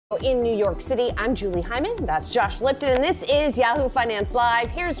In New York City, I'm Julie Hyman. That's Josh Lipton, and this is Yahoo Finance Live.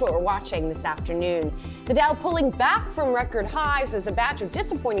 Here's what we're watching this afternoon. The Dow pulling back from record highs as a batch of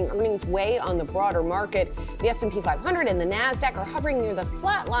disappointing earnings weigh on the broader market. The S&P 500 and the Nasdaq are hovering near the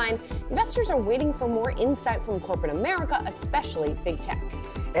flat line. Investors are waiting for more insight from corporate America, especially big tech.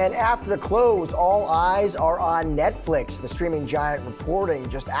 And after the close, all eyes are on Netflix, the streaming giant reporting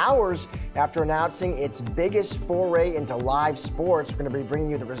just hours after announcing its biggest foray into live sports. We're going to be bringing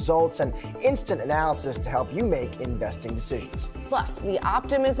you the results and instant analysis to help you make investing decisions. Plus, the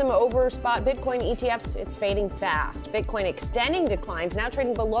optimism over spot Bitcoin ETFs, it's fading fast. Bitcoin extending declines, now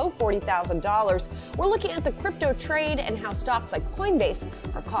trading below $40,000. We're looking at the crypto trade and how stocks like Coinbase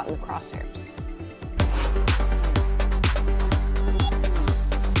are caught in the crosshairs.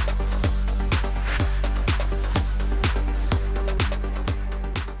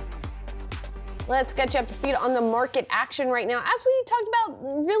 Let's get you up to speed on the market action right now. As we talked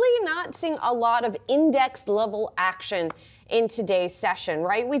about, really not seeing a lot of index level action in today's session,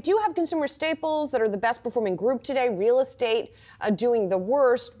 right? We do have consumer staples that are the best performing group today, real estate doing the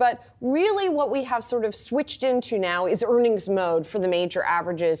worst, but really what we have sort of switched into now is earnings mode for the major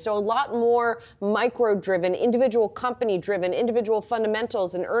averages. So a lot more micro driven, individual company driven, individual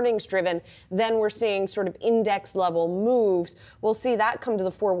fundamentals and earnings driven than we're seeing sort of index level moves. We'll see that come to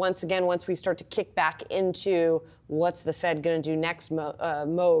the fore once again once we start to kick back into what's the Fed going to do next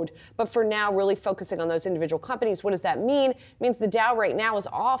mode. But for now, really focusing on those individual companies. What does that mean? It means the Dow right now is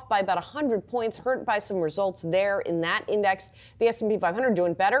off by about 100 points, hurt by some results there in that index. The S&P 500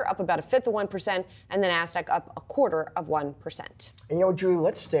 doing better, up about 1/5 of 1%, and the Nasdaq up 1/4 of 1%. And you know, Julie,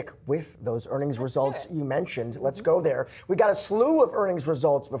 let's stick with those earnings results you mentioned. Let's go there. We got a slew of earnings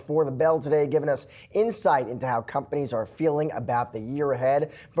results before the bell today, giving us insight into how companies are feeling about the year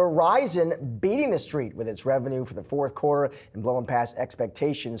ahead. Verizon beating the street with its revenue for the fourth quarter and blowing past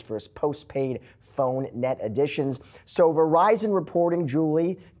expectations for its postpaid phone net additions. So Verizon reporting,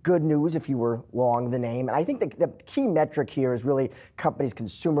 Julie, good news if you were long the name. And I think the key metric here is really company's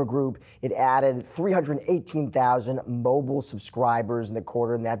consumer group. It added 318,000 mobile subscribers in the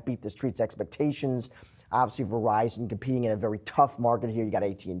quarter, and that beat the street's expectations. Obviously, Verizon competing in a very tough market here. You got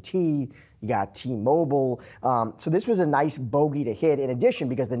AT&T, you got T-Mobile. So this was a nice bogey to hit. In addition,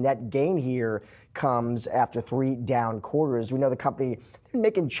 because the net gain here comes after 3 down quarters. We know the company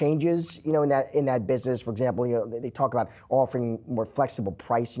making changes, in that business. For example, they talk about offering more flexible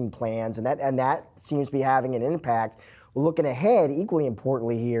pricing plans, and that seems to be having an impact. Looking ahead, equally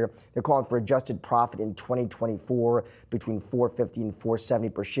importantly here, they're calling for adjusted profit in 2024 between $4.50 and $4.70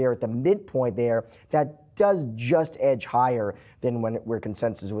 per share. At the midpoint there, that does just edge higher than where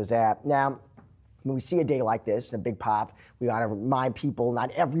consensus was at. Now, when we see a day like this, a big pop, we want to remind people not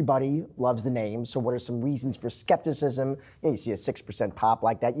everybody loves the name. So what are some reasons for skepticism? You see a 6% pop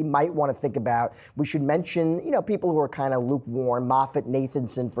like that, you might want to think about. We should mention, people who are kind of lukewarm.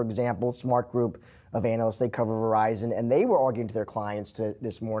 MoffettNathanson, for example, smart group of analysts, they cover Verizon, and they were arguing to their clients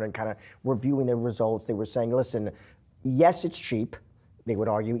this morning, kind of reviewing their results. They were saying, listen, yes, it's cheap. They would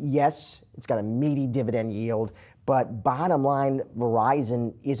argue, yes, it's got a meaty dividend yield, but bottom line,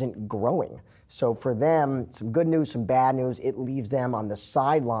 Verizon isn't growing. So for them, some good news, some bad news, it leaves them on the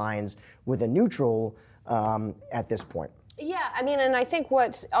sidelines with a neutral at this point. Yeah, and I think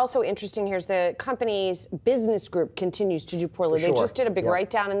what's also interesting here is the company's business group continues to do poorly. They just did a big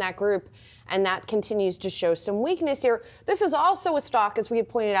write-down in that group, and that continues to show some weakness here. This is also a stock, as we had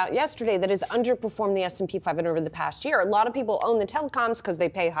pointed out yesterday, that has underperformed the S&P 500 over the past year. A lot of people own the telecoms because they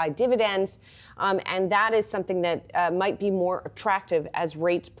pay high dividends, and that is something that might be more attractive as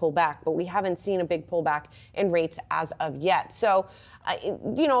rates pull back. But we haven't seen a big pullback in rates as of yet. So, a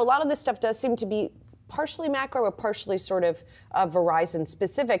lot of this stuff does seem to be partially macro or partially sort of Verizon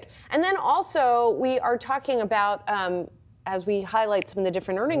specific. And then also we are talking about, as we highlight some of the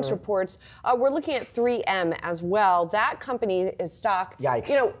different earnings reports, we're looking at 3M as well. That company is stock. Yikes.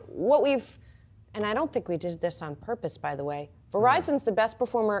 And I don't think we did this on purpose, by the way. Verizon's the best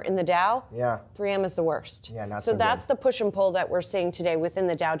performer in the Dow. 3M is the worst. So that's the push and pull that we're seeing today within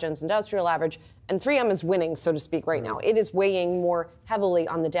the Dow Jones Industrial Average. And 3M is winning, so to speak, right now. It is weighing more heavily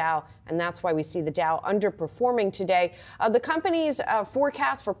on the Dow, and that's why we see the Dow underperforming today. The company's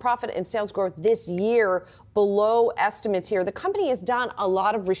forecast for profit and sales growth this year below estimates here. The company has done a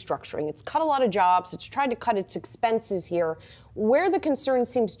lot of restructuring. It's cut a lot of jobs. It's tried to cut its expenses here. Where the concern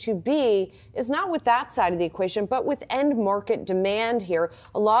seems to be is not with that side of the equation, but with end market demand here.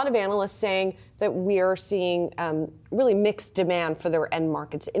 A lot of analysts saying that we are seeing really mixed demand for their end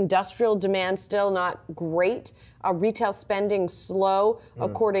markets. Industrial demand still not great Retail spending slow,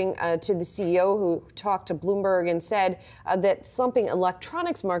 according to the CEO who talked to Bloomberg and said that slumping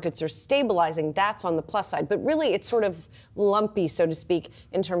electronics markets are stabilizing. That's on the plus side. But really, it's sort of lumpy, so to speak,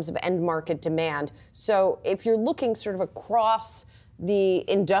 in terms of end market demand. So if you're looking sort of across the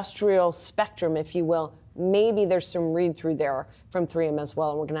industrial spectrum, if you will, maybe there's some read-through there from 3M as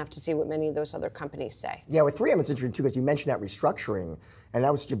well, and we're going to have to see what many of those other companies say. Yeah, with 3M, it's interesting, too, because you mentioned that restructuring, and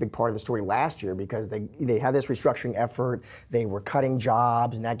that was such a big part of the story last year because they had this restructuring effort, they were cutting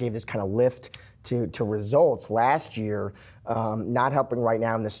jobs, and that gave this kind of lift to results last year. Not helping right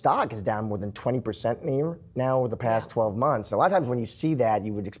now, and the stock is down more than 20% now over the past 12 months. A lot of times when you see that,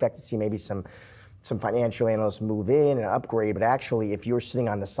 you would expect to see maybe some financial analysts move in and upgrade, but actually, if you're sitting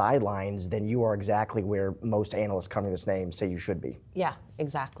on the sidelines, then you are exactly where most analysts covering this name say you should be. Yeah,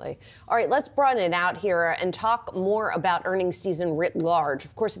 exactly. All right, let's broaden it out here and talk more about earnings season writ large.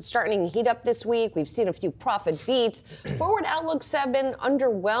 Of course, it's starting to heat up this week. We've seen a few profit beats. Forward outlooks have been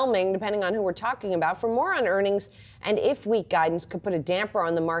underwhelming, depending on who we're talking about. For more on earnings and if weak guidance could put a damper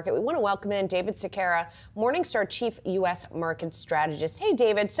on the market, we want to welcome in David Sequeira, Morningstar Chief U.S. Market Strategist. Hey,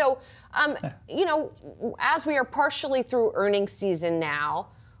 David. So, as we are partially through earnings season now,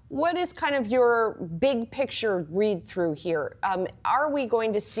 what is kind of your big picture read through here? Are we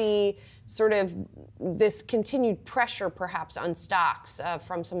going to see sort of this continued pressure perhaps on stocks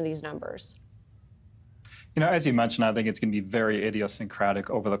from some of these numbers? As you mentioned, I think it's going to be very idiosyncratic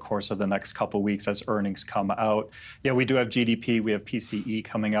over the course of the next couple of weeks as earnings come out. Yeah, we do have GDP, we have PCE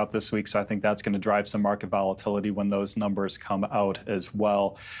coming out this week, so I think that's going to drive some market volatility when those numbers come out as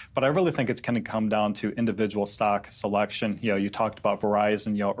well. But I really think it's going to come down to individual stock selection. You talked about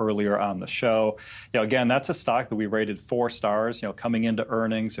Verizon, earlier on the show. Again, that's a stock that we rated 4 stars. Coming into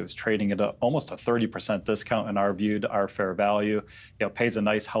earnings, it was trading at almost a 30% discount in our view to our fair value. Pays a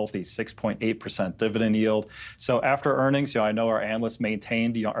nice, healthy 6.8% dividend yield. So after earnings, I know our analysts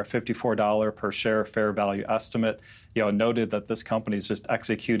maintained our $54 per share fair value estimate. Noted that this company is just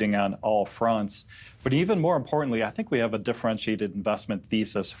executing on all fronts. But even more importantly, I think we have a differentiated investment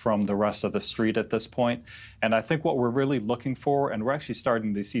thesis from the rest of the street at this point. And I think what we're really looking for, and we're actually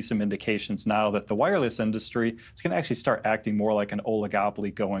starting to see some indications now that the wireless industry is going to actually start acting more like an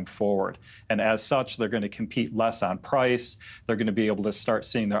oligopoly going forward. And as such, they're going to compete less on price. They're going to be able to start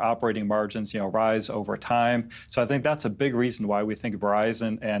seeing their operating margins, rise over time. So I think that's a big reason why we think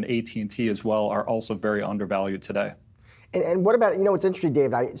Verizon and AT&T as well are also very undervalued today. And what about, it's interesting,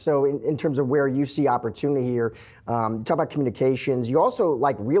 Dave, so in terms of where you see opportunity here, you talk about communications, you also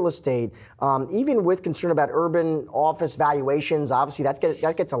like real estate, even with concern about urban office valuations, obviously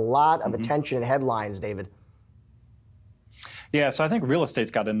that gets a lot of attention and headlines, David. Yeah, so I think real estate's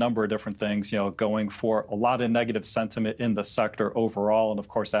got a number of different things, going for a lot of negative sentiment in the sector overall, and of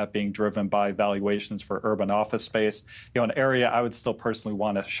course that being driven by valuations for urban office space. An area I would still personally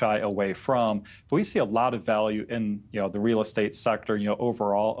want to shy away from, but we see a lot of value in, the real estate sector,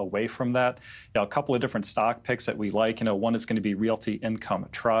 overall away from that. A couple of different stock picks that we like. One is going to be Realty Income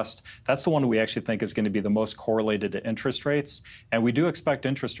Trust. That's the one we actually think is going to be the most correlated to interest rates, and we do expect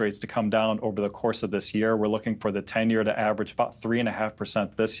interest rates to come down over the course of this year. We're looking for the 10-year to average about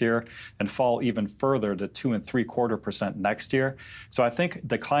 3.5% this year and fall even further to 2.75% next year. So I think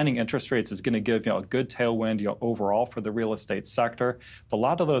declining interest rates is going to give a good tailwind overall for the real estate sector. But a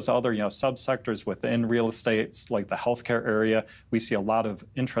lot of those other subsectors within real estate, like the healthcare area, we see a lot of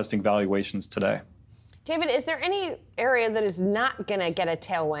interesting valuations today. David, is there any area that is not going to get a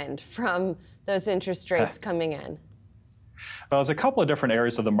tailwind from those interest rates coming in? Well, there's a couple of different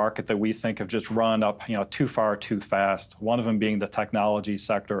areas of the market that we think have just run up, too far, too fast. One of them being the technology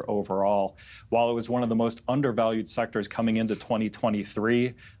sector overall. While it was one of the most undervalued sectors coming into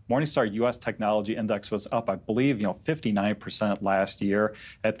 2023, Morningstar U.S. Technology Index was up, I believe, 59% last year.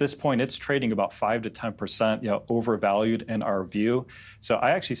 At this point, it's trading about 5 to 10%, overvalued in our view. So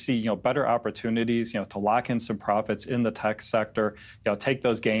I actually see, better opportunities, to lock in some profits in the tech sector, take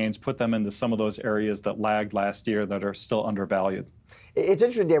those gains, put them into some of those areas that lagged last year that are still undervalued. It's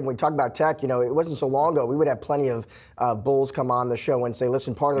interesting, Dave, when we talk about tech, it wasn't so long ago, we would have plenty of bulls come on the show and say,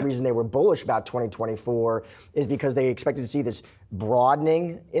 listen, part of the reason they were bullish about 2024 is because they expected to see this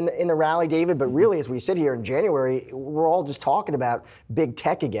broadening in the rally, David. But really, as we sit here in January, we're all just talking about big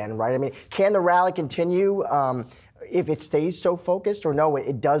tech again, right? I mean, can the rally continue if it stays so focused, or no,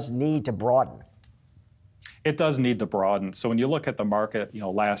 it does need to broaden? It does need to broaden. So when you look at the market,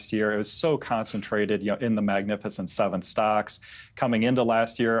 last year, it was so concentrated, in the Magnificent Seven stocks. Coming into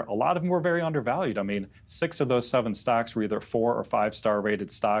last year, a lot of them were very undervalued. I mean, 6 of those 7 stocks were either 4 or 5-star rated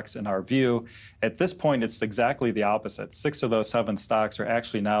stocks in our view. At this point, it's exactly the opposite. 6 of those 7 stocks are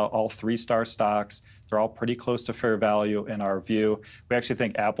actually now all 3-star stocks. They're all pretty close to fair value in our view. We actually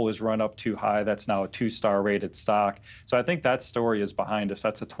think Apple has run up too high. That's now a 2-star rated stock. So I think that story is behind us.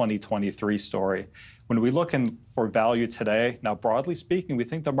 That's a 2023 story. When we look for value today, now broadly speaking, we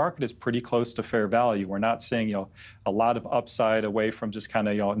think the market is pretty close to fair value. We're not seeing a lot of upside away from just kind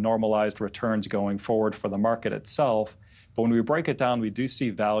of normalized returns going forward for the market itself. But when we break it down, we do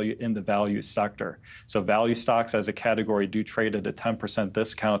see value in the value sector. So value stocks as a category do trade at a 10%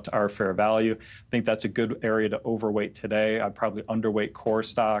 discount to our fair value. I think that's a good area to overweight today. I'd probably underweight core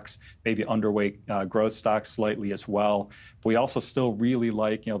stocks, maybe underweight growth stocks slightly as well. But we also still really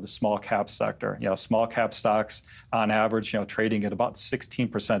like the small cap sector. Small cap stocks on average trading at about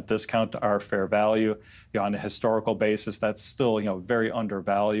 16% discount to our fair value. On a historical basis, that's still very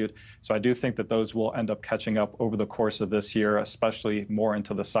undervalued. So I do think that those will end up catching up over the course of this year, especially more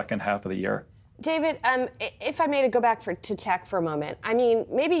into the second half of the year. David, if I may go back to tech for a moment, I mean,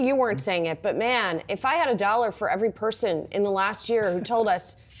 maybe you weren't saying it, but man, if I had $1 for every person in the last year who told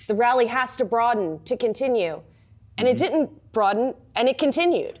us the rally has to broaden to continue, and it didn't broaden, and it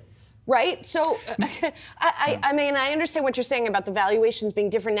continued. Right? So, I mean, I understand what you're saying about the valuations being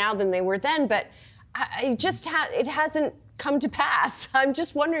different now than they were then, but it hasn't come to pass. I'm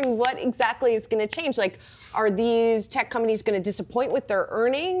just wondering what exactly is going to change. Like, are these tech companies going to disappoint with their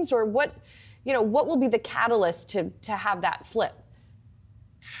earnings, or what will be the catalyst to have that flip?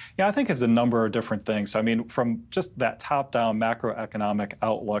 Yeah, I think it's a number of different things. I mean, from just that top-down macroeconomic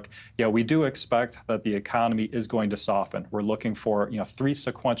outlook, we do expect that the economy is going to soften. We're looking for 3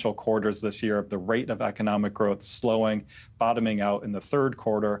 sequential quarters this year of the rate of economic growth slowing, bottoming out in the third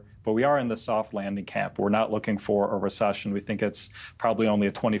quarter. But we are in the soft landing camp. We're not looking for a recession. We think it's probably only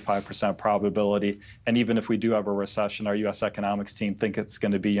a 25% probability. And even if we do have a recession, our U.S. economics team think it's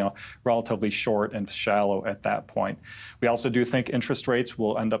going to be relatively short and shallow at that point. We also do think interest rates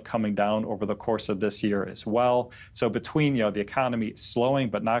will end up coming down over the course of this year as well. So between the economy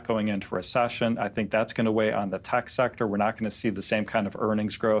slowing but not going into recession, I think that's going to weigh on the tech sector. We're not going to see the same kind of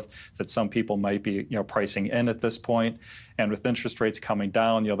earnings growth that some people might be pricing in at this point. And with interest rates coming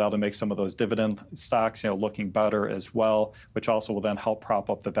down, that'll make some of those dividend stocks, looking better as well, which also will then help prop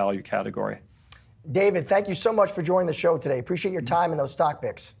up the value category. David, thank you so much for joining the show today. Appreciate your time and those stock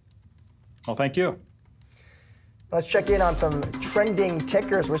picks. Well, thank you. Let's check in on some trending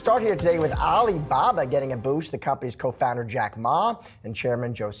tickers. We'll start here today with Alibaba getting a boost. The company's co-founder Jack Ma and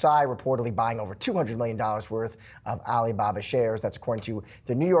chairman Joe Tsai reportedly buying over $200 million worth of Alibaba shares. That's according to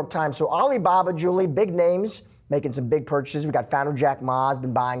the New York Times. So Alibaba, Julie, big names making some big purchases. We got founder Jack Ma has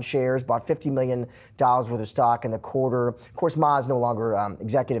been buying shares, bought $50 million worth of stock in the quarter. Of course, Ma is no longer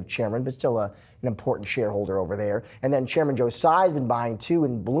executive chairman, but still an important shareholder over there. And then Chairman Joe Tsai has been buying too,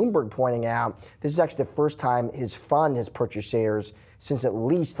 and Bloomberg pointing out this is actually the first time his fund has purchased shares since at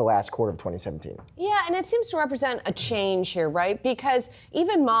least the last quarter of 2017. Yeah, and it seems to represent a change here, right? Because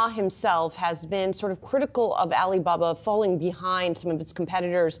even Ma himself has been sort of critical of Alibaba falling behind some of its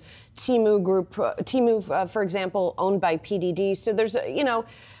competitors. Temu Group, for example, owned by PDD. So there's,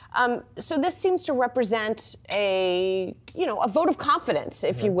 so this seems to represent a vote of confidence,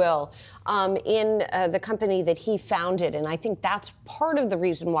 if you will, in the company that he founded. And I think that's part of the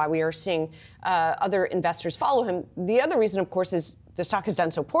reason why we are seeing other investors follow him. The other reason, of course, is the stock has done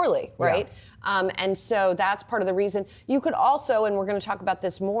so poorly, right? Yeah. And so that's part of the reason. You could also, and we're going to talk about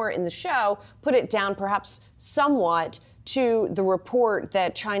this more in the show, put it down perhaps somewhat to the report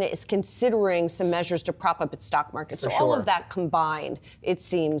that China is considering some measures to prop up its stock market. So all of that combined, it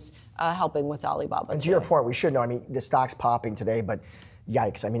seems, helping with Alibaba. And to your point, we should know, I mean, the stock's popping today, but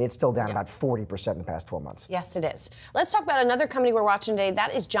yikes. I mean, it's still down about 40% in the past 12 months. Yes, it is. Let's talk about another company we're watching today.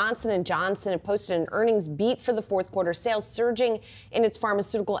 That is Johnson & Johnson. It posted an earnings beat for the fourth quarter, sales surging in its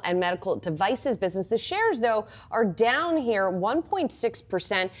pharmaceutical and medical devices business. The shares, though, are down here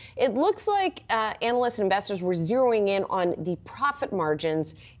 1.6%. It looks like analysts and investors were zeroing in on the profit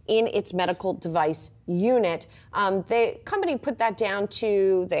margins in its medical device unit. The company put that down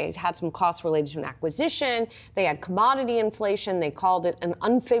to, they had some costs related to an acquisition, they had commodity inflation, they called it an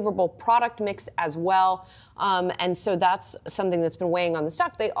unfavorable product mix as well. And so that's something that's been weighing on the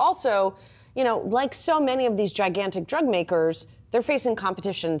stock. They also, like so many of these gigantic drug makers, they're facing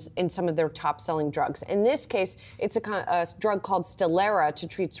competitions in some of their top-selling drugs. In this case, it's a drug called Stelara to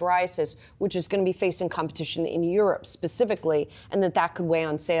treat psoriasis, which is going to be facing competition in Europe specifically, and that could weigh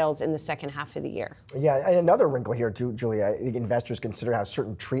on sales in the second half of the year. Yeah, and another wrinkle here, too, Julia, I think investors consider how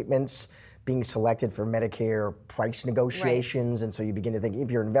certain treatments being selected for Medicare price negotiations, right. And so you begin to think,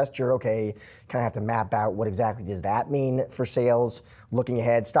 if you're an investor, okay, kind of have to map out what exactly does that mean for sales. Looking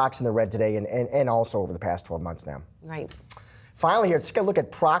ahead, stocks in the red today and also over the past 12 months now. Right. Finally, here, let's take a look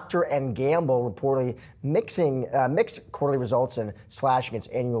at Procter & Gamble reportedly mixed quarterly results and slashing its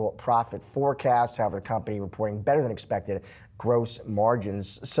annual profit forecast. However, the company reporting better than expected gross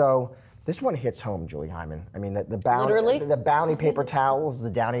margins. So this one hits home, Julie Hyman. I mean, the Bounty paper towels,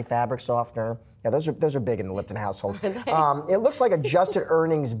 the Downy fabric softener. Yeah, those are big in the Lipton household. It looks like adjusted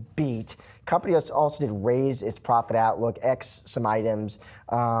earnings beat. Company also did raise its profit outlook, X some items.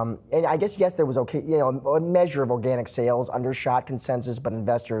 And I guess, yes, there was a measure of organic sales undershot consensus, but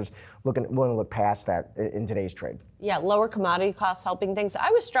investors willing to look past that in today's trade. Yeah, lower commodity costs helping things. I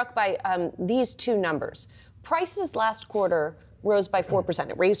was struck by these two numbers. Prices last quarter rose by 4%.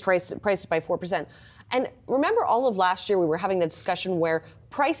 It raised prices by 4%. And remember all of last year we were having the discussion where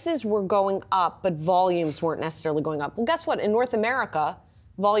prices were going up, but volumes weren't necessarily going up. Well, guess what? In North America,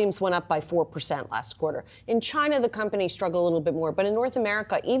 volumes went up by 4% last quarter. In China, the company struggled a little bit more. But in North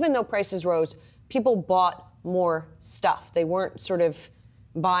America, even though prices rose, people bought more stuff. They weren't sort of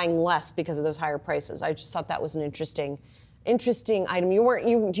buying less because of those higher prices. I just thought that was an interesting item.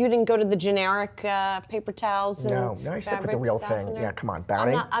 You didn't go to the generic paper towels. No, I stuck with the real thing. Yeah, come on,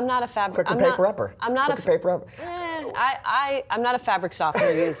 Bounty. I'm not a fabric. Quicker paper upper. I'm not Quicker paper upper. I'm not a fabric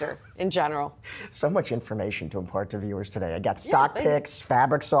softener user in general. So much information to impart to viewers today. I got stock picks,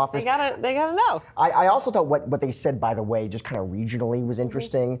 fabric softeners. They gotta know. I also thought what they said, by the way, just kind of regionally was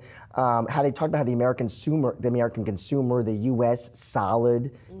interesting. How they talked about how the American consumer, the U.S.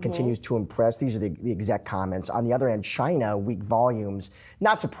 solid continues to impress. These are the exact comments. On the other hand, China, weak volumes.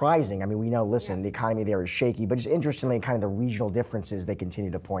 Not surprising. I mean, we know, listen, the economy there is shaky, but just interestingly, kind of the regional differences they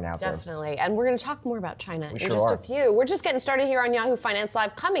continue to point out there. Definitely. And we're going to talk more about China in sure just are. a few. We're just getting started here on Yahoo Finance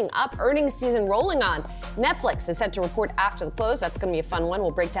Live. Coming up, earnings season rolling on. Netflix is set to report after the close. That's going to be a fun one.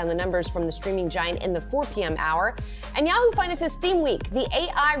 We'll break down the numbers from the streaming giant in the 4 p.m. hour. And Yahoo Finance's theme week, the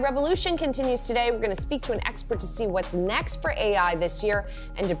AI revolution, continues today. We're going to speak to an expert to see what's next for AI this year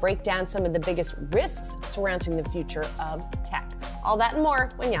and to break down some of the biggest risks surrounding the future of tech. All that and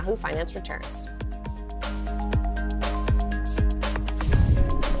more when Yahoo Finance returns.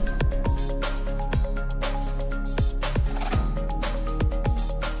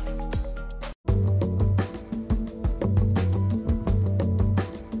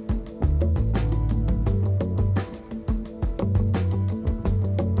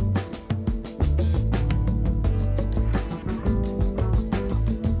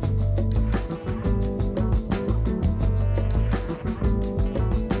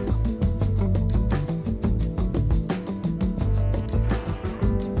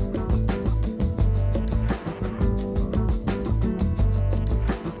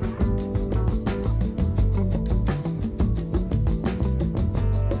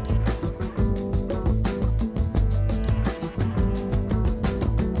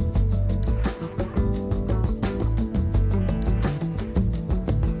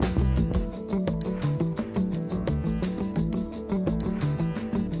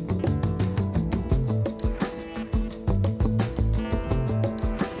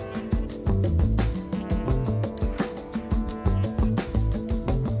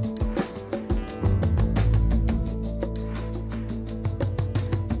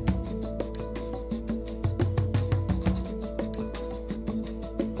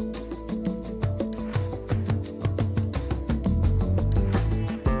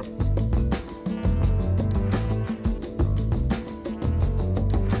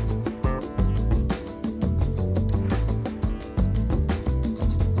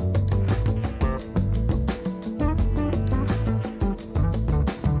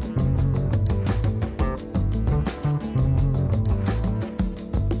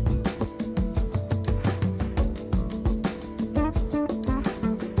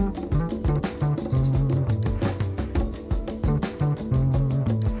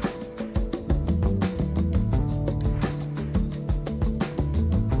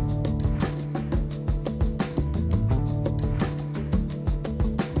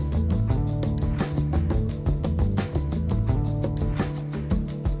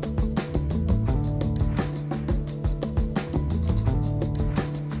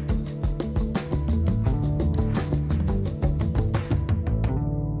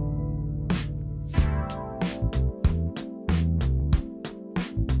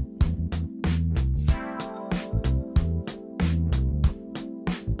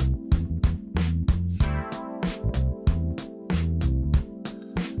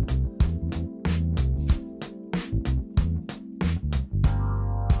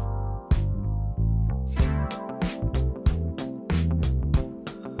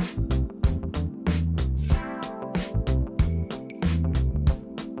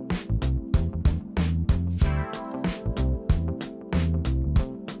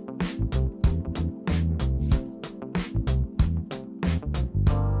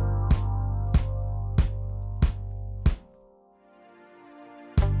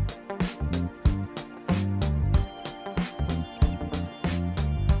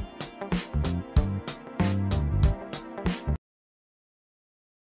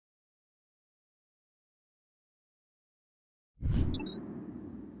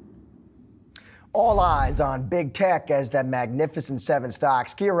 All eyes on big tech as the Magnificent Seven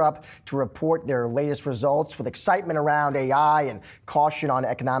stocks gear up to report their latest results with excitement around AI and caution on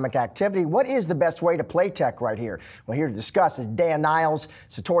economic activity. What is the best way to play tech right here? Well, here to discuss is Dan Niles,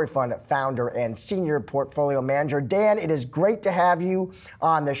 Satori Fund founder and senior portfolio manager. Dan, it is great to have you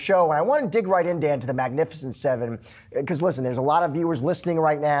on the show. And I want to dig right in, Dan, to the Magnificent Seven, because listen, there's a lot of viewers listening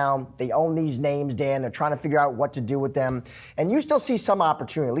right now. They own these names, Dan. They're trying to figure out what to do with them. And you still see some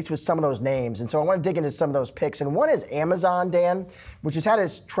opportunity, at least with some of those names. And so I want to dig into some of those picks. And one is Amazon, Dan, which has had a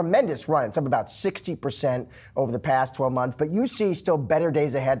tremendous run. It's up about 60% over the past 12 months. But you see still better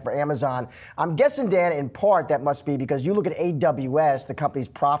days ahead for Amazon. I'm guessing, Dan, in part that must be because you look at AWS, the company's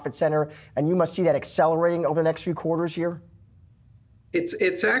profit center, and you must see that accelerating over the next few quarters here?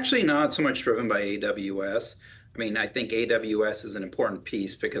 It's actually not so much driven by AWS. I mean, I think AWS is an important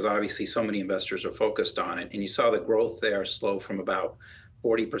piece because obviously so many investors are focused on it. And you saw the growth there slow from about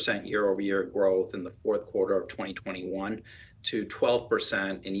 40% year-over-year growth in the fourth quarter of 2021 to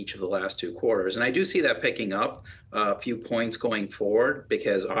 12% in each of the last two quarters. And I do see that picking up a few points going forward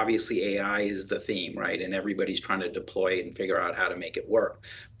because obviously AI is the theme, right? And everybody's trying to deploy it and figure out how to make it work.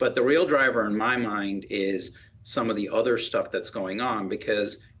 But the real driver in my mind is some of the other stuff that's going on,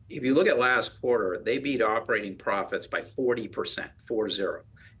 because if you look at last quarter, they beat operating profits by 40%, 40.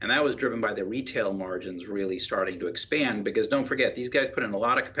 And that was driven by the retail margins really starting to expand, because don't forget, these guys put in a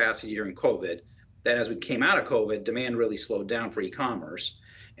lot of capacity during COVID. Then as we came out of COVID, demand really slowed down for e-commerce.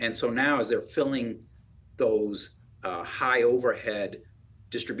 And so now as they're filling those high overhead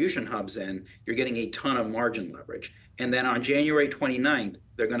distribution hubs in, you're getting a ton of margin leverage. And then on January 29th,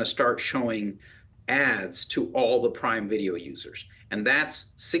 they're going to start showing ads to all the Prime Video users. And that's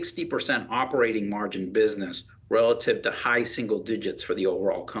 60% operating margin business relative to high single digits for the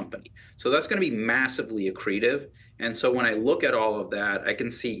overall company. So that's going to be massively accretive. And so when I look at all of that, I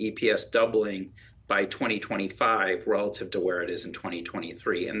can see EPS doubling by 2025 relative to where it is in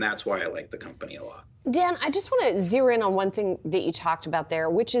 2023. And that's why I like the company a lot. Dan, I just want to zero in on one thing that you talked about there,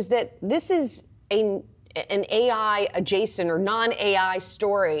 which is that this is an AI adjacent or non-AI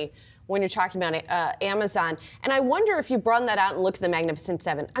story when you're talking about Amazon. And I wonder if you broaden that out and look at the Magnificent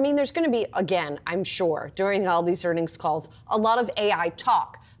Seven. I mean, there's going to be, again, I'm sure, during all these earnings calls, a lot of AI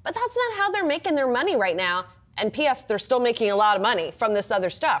talk. But that's not how they're making their money right now. And P.S., they're still making a lot of money from this other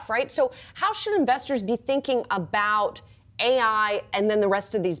stuff, right? So how should investors be thinking about AI and then the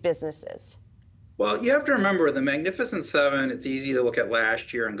rest of these businesses? Well, you have to remember the Magnificent Seven, it's easy to look at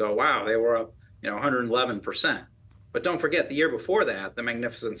last year and go, wow, they were up 111%. But don't forget, the year before that, the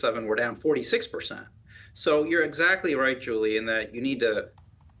Magnificent Seven were down 46%. So you're exactly right, Julie, in that you need to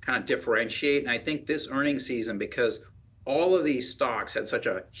kind of differentiate. And I think this earnings season, because all of these stocks had such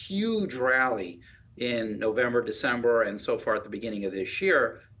a huge rally in November, December, and so far at the beginning of this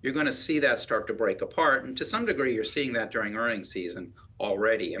year, you're going to see that start to break apart. And to some degree, you're seeing that during earnings season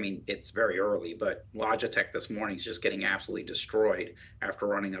already. I mean, it's very early, but Logitech this morning is just getting absolutely destroyed after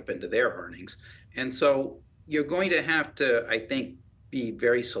running up into their earnings. And so you're going to have to, I think, be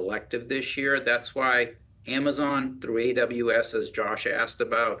very selective this year. That's why Amazon through AWS, as Josh asked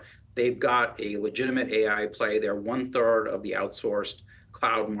about, they've got a legitimate AI play. They're 1/3 of the outsourced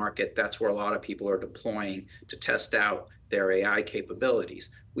cloud market. That's where a lot of people are deploying to test out their AI capabilities.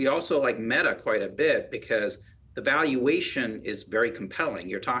 We also like Meta quite a bit because the valuation is very compelling.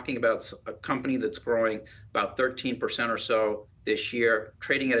 You're talking about a company that's growing about 13% or so this year,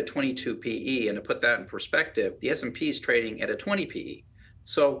 trading at a 22 PE. And to put that in perspective, the S&P is trading at a 20 PE.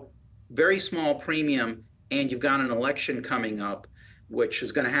 So very small premium, and you've got an election coming up, which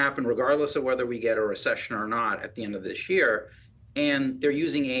is going to happen regardless of whether we get a recession or not at the end of this year. And they're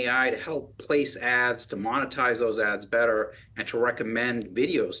using AI to help place ads, to monetize those ads better, and to recommend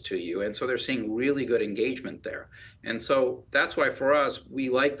videos to you. And so they're seeing really good engagement there. And so that's why for us, we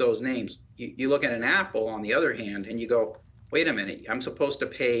like those names. You look at an Apple, on the other hand, and you go, wait a minute, I'm supposed to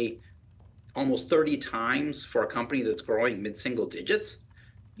pay almost 30 times for a company that's growing mid-single digits?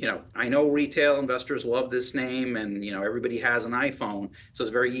 I know retail investors love this name, and everybody has an iPhone, so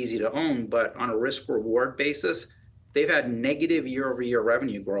it's very easy to own. But on a risk-reward basis, they've had negative year-over-year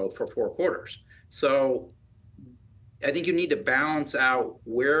revenue growth for 4 quarters. So I think you need to balance out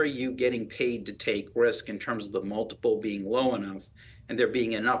where are you getting paid to take risk in terms of the multiple being low enough and there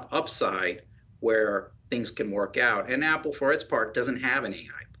being enough upside where things can work out. And Apple, for its part, doesn't have an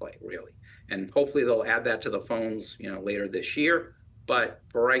AI play, really. And hopefully they'll add that to the phones, later this year. But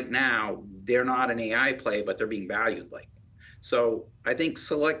for right now, they're not an AI play, but they're being valued like it. So I think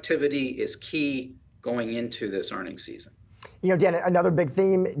selectivity is key going into this earnings season. You know, Dan, another big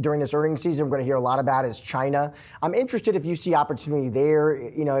theme during this earnings season we're going to hear a lot about is China. I'm interested if you see opportunity there.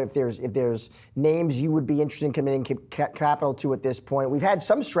 You know, if there's names you would be interested in committing capital to at this point. We've had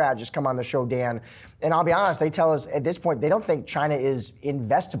some strategists come on the show, Dan, and I'll be honest, they tell us at this point they don't think China is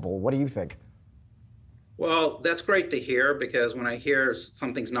investable. What do you think? Well, that's great to hear, because when I hear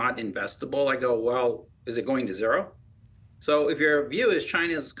something's not investable, I go, well, is it going to zero? So if your view is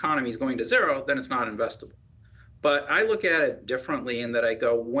China's economy is going to zero, then it's not investable. But I look at it differently in that I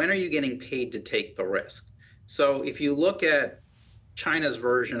go, when are you getting paid to take the risk? So if you look at China's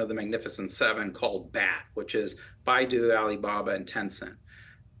version of the Magnificent Seven called BAT, which is Baidu, Alibaba, and Tencent,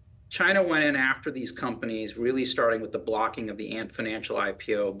 China went in after these companies, really starting with the blocking of the Ant Financial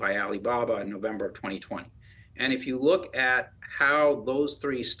IPO by Alibaba in November of 2020. And if you look at how those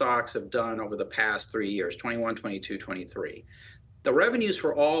three stocks have done over the past 3 years, 21, 22, 23, the revenues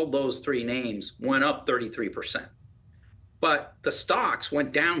for all those three names went up 33%. But the stocks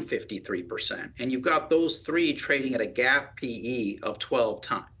went down 53%. And you've got those three trading at a gap PE of 12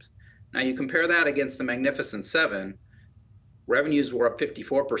 times. Now you compare that against the Magnificent Seven, revenues were up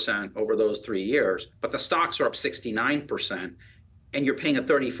 54% over those 3 years, but the stocks are up 69%, and you're paying a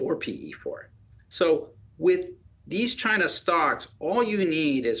 34 PE for it. So with these China stocks, all you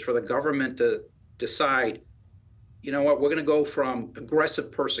need is for the government to decide, you know what, we're going to go from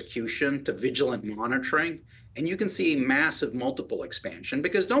aggressive persecution to vigilant monitoring, and you can see massive multiple expansion.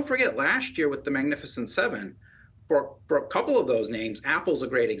 Because don't forget, last year with the Magnificent Seven, for a couple of those names, Apple's a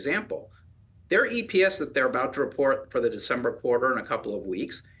great example. Their EPS that they're about to report for the December quarter in a couple of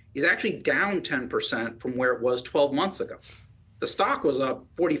weeks is actually down 10% from where it was 12 months ago. The stock was up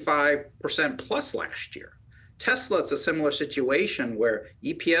 45% plus last year. Tesla, it's a similar situation where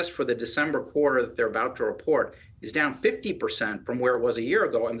EPS for the December quarter that they're about to report is down 50% from where it was a year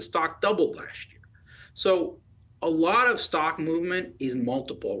ago, and the stock doubled last year. So a lot of stock movement is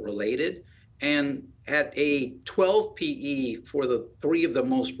multiple related, and at a 12 PE for the three of the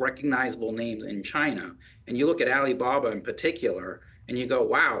most recognizable names in China, and you look at Alibaba in particular, and you go,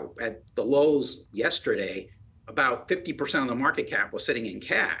 wow, at the lows yesterday, about 50% of the market cap was sitting in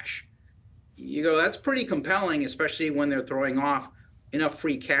cash. You go, that's pretty compelling, especially when they're throwing off enough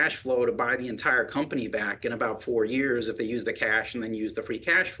free cash flow to buy the entire company back in about 4 years if they use the cash and then use the free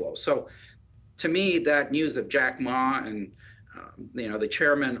cash flow. So to me, that news of Jack Ma and the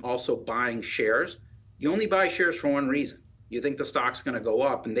chairman also buying shares, you only buy shares for one reason. You think the stock's going to go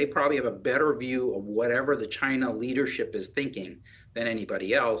up, and they probably have a better view of whatever the China leadership is thinking than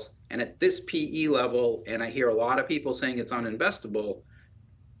anybody else. And at this PE level, and I hear a lot of people saying it's uninvestable,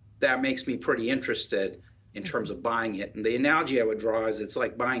 that makes me pretty interested in terms of buying it. And the analogy I would draw is it's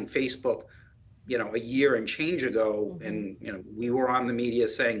like buying Facebook, a year and change ago. And, we were on the media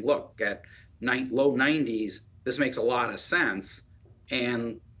saying, look, at low 90s, this makes a lot of sense.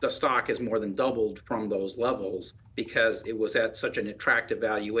 And the stock has more than doubled from those levels because it was at such an attractive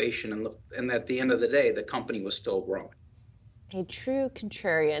valuation. And at the end of the day, the company was still growing. A true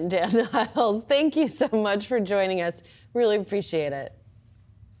contrarian, Dan Niles. Thank you so much for joining us. Really appreciate it.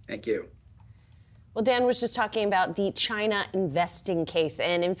 Thank you. Well, Dan was just talking about the China investing case.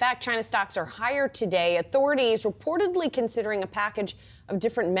 And in fact, China stocks are higher today. Authorities reportedly considering a package of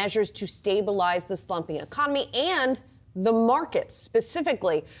different measures to stabilize the slumping economy and the markets.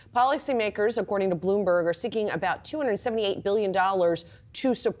 Specifically, policymakers, according to Bloomberg, are seeking about $278 billion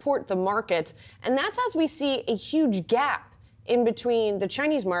to support the markets. And that's as we see a huge gap in between the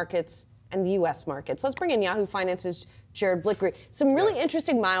Chinese markets and the U.S. markets. Let's bring in Yahoo Finance's Jared Blickery. Some really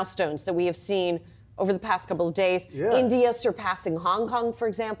interesting milestones that we have seen over the past couple of days. Yes. India surpassing Hong Kong, for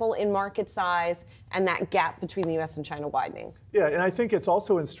example, in market size, and that gap between the U.S. and China widening. Yeah, and I think it's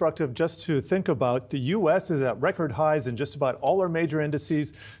also instructive just to think about the U.S. is at record highs in just about all our major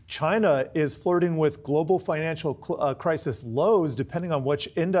indices. China is flirting with global financial crisis lows, depending on which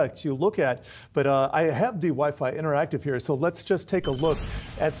index you look at. But I have the Wi-Fi Interactive here, so let's just take a look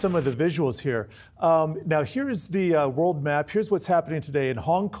at some of the visuals here. Now, here's the world map. Here's what's happening today. In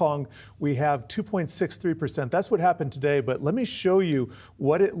Hong Kong, we have 2.63%. That's what happened today. But let me show you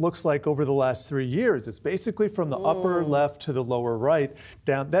what it looks like over the last 3 years. It's basically from the upper left to the lower right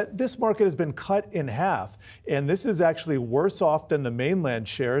down. This market has been cut in half, and this is actually worse off than the mainland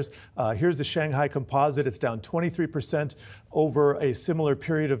shares. Here's the Shanghai Composite. It's down 23% over a similar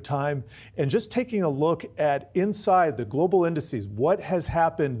period of time. And just taking a look at inside the global indices, what has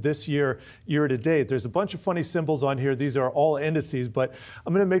happened this year, year to date. There's a bunch of funny symbols on here. These are all indices, but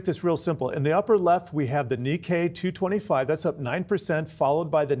I'm going to make this real simple. In the upper left, we have the Nikkei 225. That's up 9%,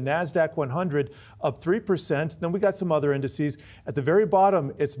 followed by the Nasdaq 100, up 3%. Then we got some other indices. At the very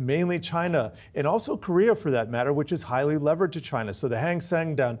bottom, it's mainly China, and also Korea for that matter, which is highly levered to China. So the Hang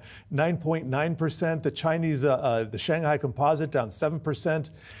Seng down 9.9%, the Chinese, the Shanghai Composite down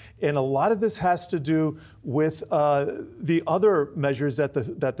 7%. And a lot of this has to do with the other measures that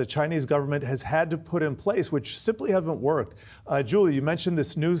the Chinese government has had to put in place, which simply haven't worked. Julie, you mentioned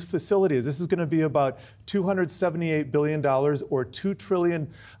this news facility. This is going to be about $278 billion or 2 trillion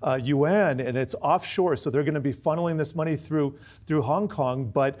yuan, and it's offshore. So they're going to be funneling this money through Hong Kong.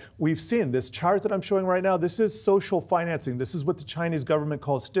 But we've seen this chart that I'm showing right now. This is social financing. This is what the Chinese government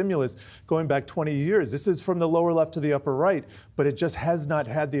calls stimulus going back 20 years. This is from the lower left to the upper right, but it just has not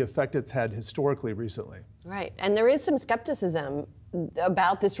had the effect it's had historically recently. Right. And there is some skepticism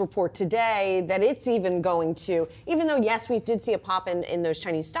about this report today that it's even going to, even though, yes, we did see a pop in those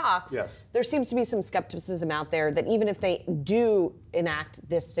Chinese stocks, yes, there seems to be some skepticism out there that even if they do enact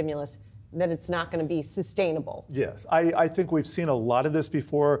this stimulus, that it's not going to be sustainable. Yes, I think we've seen a lot of this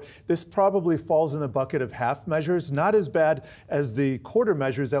before. This probably falls in the bucket of half measures, not as bad as the quarter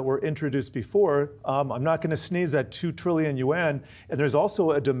measures that were introduced before. I'm not going to sneeze at 2 trillion yuan. And there's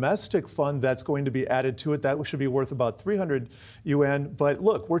also a domestic fund that's going to be added to it. That should be worth about 300 yuan. But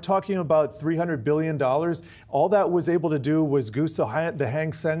look, we're talking about $300 billion. All that was able to do was goose the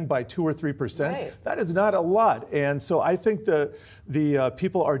Hang Seng by 2 or 3%. Right. That is not a lot. And so I think the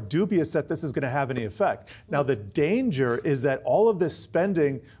people are dubious that this is going to have any effect. Now, the danger is that all of this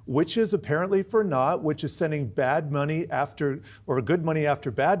spending, which is apparently for naught, which is sending bad money after, or good money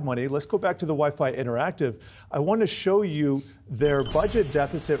after bad money. Let's go back to the Wi-Fi Interactive. I want to show you their budget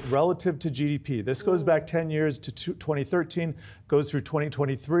deficit relative to GDP. This goes back 10 years to 2013, goes through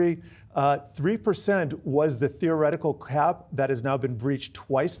 2023. 3% was the theoretical cap that has now been breached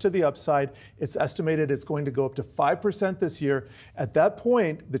twice to the upside. It's estimated it's going to go up to 5% this year. At that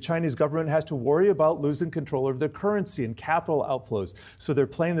point, the Chinese government has to worry about losing control of their currency and capital outflows. So they're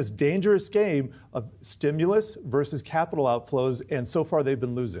playing this dangerous game of stimulus versus capital outflows, and so far they've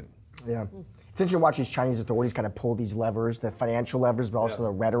been losing. Yeah. It's interesting to watch these Chinese authorities kind of pull these levers, the financial levers, but also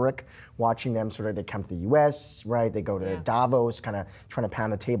the rhetoric, watching them sort of, they come to the U.S., right? They go to Davos, kind of trying to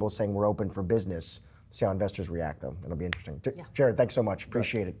pound the table saying we're open for business. See how investors react, though. It'll be interesting. Jared, thanks so much.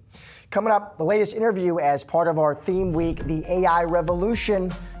 Appreciate it. Coming up, the latest interview as part of our theme week, the AI revolution.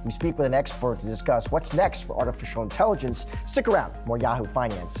 We speak with an expert to discuss what's next for artificial intelligence. Stick around. More Yahoo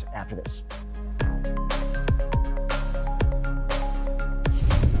Finance after this.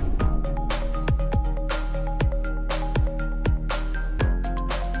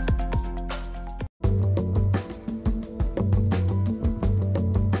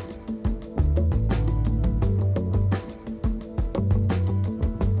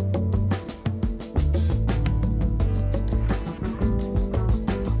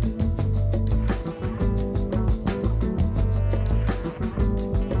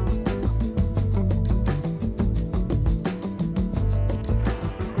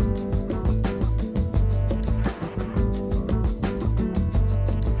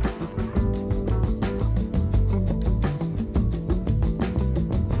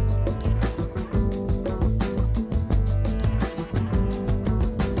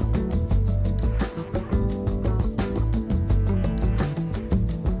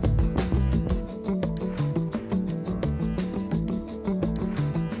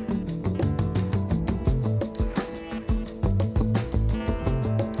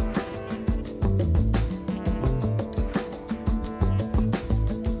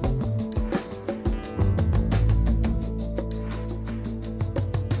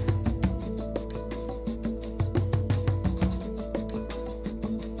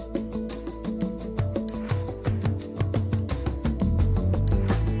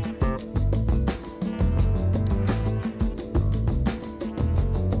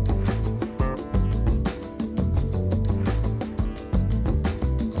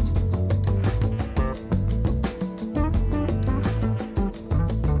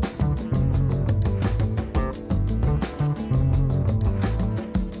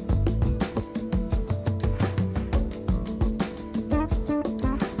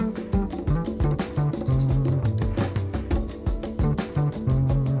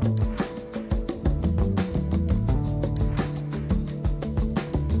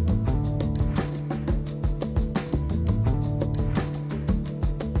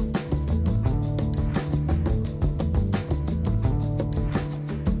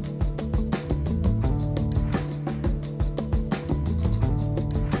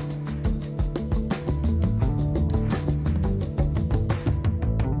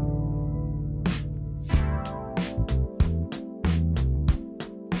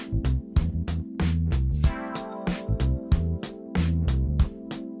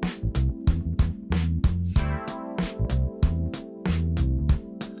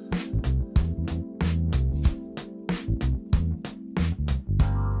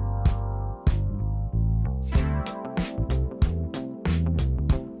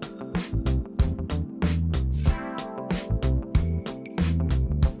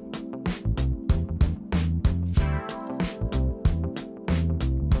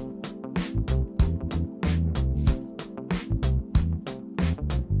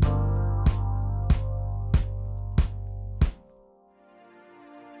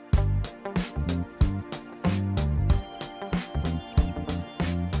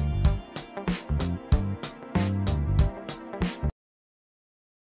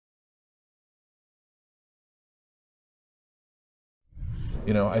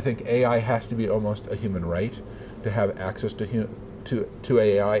 I think AI has to be almost a human right to have access to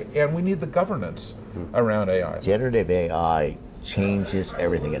AI, and we need the governance around AI. Generative AI changes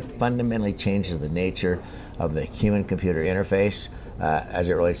everything. It fundamentally changes the nature of the human-computer interface as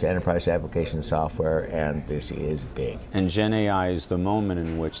it relates to enterprise application software, and this is big. And Gen AI is the moment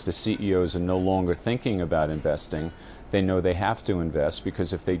in which the CEOs are no longer thinking about investing. They know they have to invest,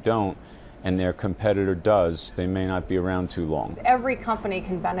 because if they don't, and their competitor does, they may not be around too long. Every company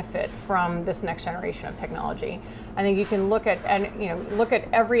can benefit from this next generation of technology. I think you can look at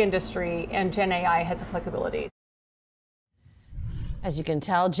every industry, and Gen AI has applicability. As you can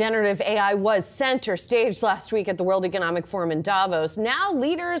tell, generative AI was center stage last week at the World Economic Forum in Davos. Now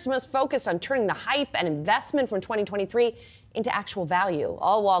leaders must focus on turning the hype and investment from 2023 into actual value,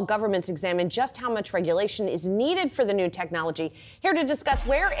 all while governments examine just how much regulation is needed for the new technology. Here to discuss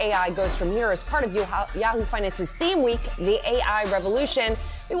where AI goes from here as part of Yahoo Finance's theme week, the AI Revolution,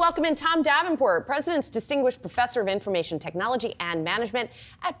 we welcome in Tom Davenport, President's Distinguished Professor of Information Technology and Management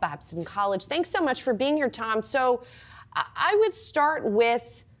at Babson College. Thanks so much for being here, Tom. So I would start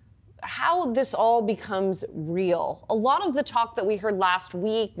with how this all becomes real. A lot of the talk that we heard last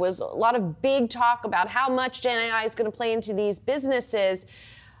week was a lot of big talk about how much Gen AI is going to play into these businesses.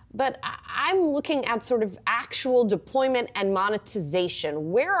 But I'm looking at sort of actual deployment and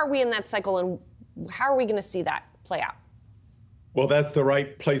monetization. Where are we in that cycle, and how are we going to see that play out? Well, that's the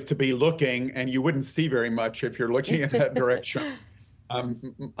right place to be looking, and you wouldn't see very much if you're looking in that direction.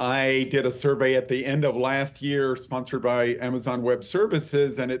 I did a survey at the end of last year sponsored by Amazon Web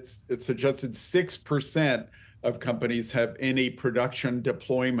Services, and it suggested 6% of companies have any production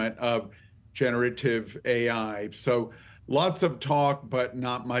deployment of generative AI. So lots of talk, but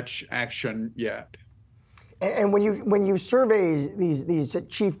not much action yet. And when you survey these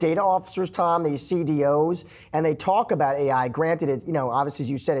chief data officers, Tom, these CDOs, and they talk about AI, granted, obviously,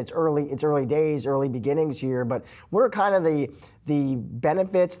 as you said, it's early days, early beginnings here, but what are kind of the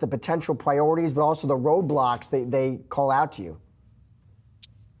benefits, the potential priorities, but also the roadblocks they call out to you?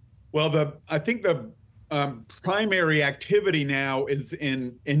 Well, I think the primary activity now is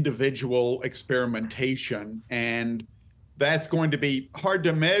in individual experimentation, and that's going to be hard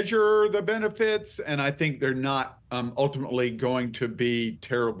to measure the benefits, and I think they're not ultimately going to be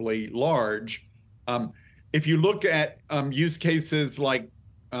terribly large. If you look at use cases like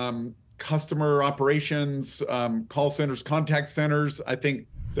customer operations, call centers, contact centers, I think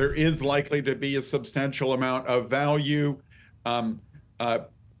there is likely to be a substantial amount of value.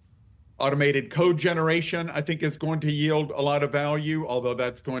 Automated code generation, I think, is going to yield a lot of value, although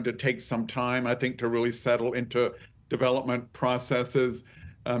that's going to take some time, I think, to really settle into development processes.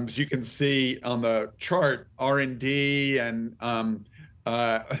 As you can see on the chart, R&D and none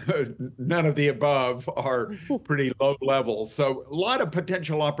of the above are pretty low levels. So a lot of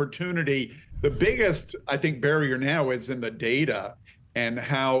potential opportunity. The biggest, I think, barrier now is in the data and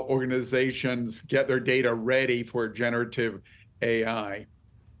how organizations get their data ready for generative AI.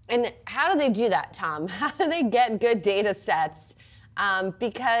 And how do they do that, Tom? How do they get good data sets?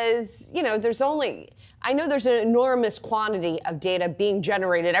 Because, I know there's an enormous quantity of data being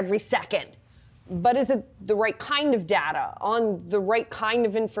generated every second, but is it the right kind of data on the right kind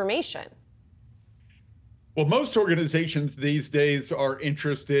of information? Well, most organizations these days are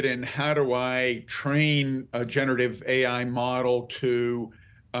interested in how do I train a generative AI model to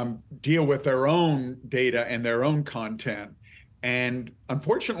deal with their own data and their own content. And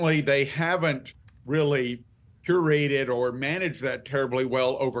unfortunately, they haven't really curated or managed that terribly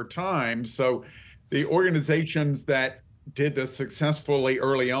well over time. So the organizations that did this successfully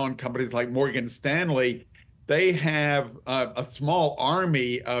early on, companies like Morgan Stanley, they have a small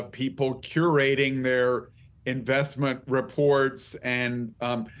army of people curating their investment reports and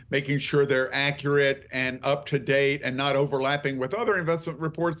making sure they're accurate and up to date and not overlapping with other investment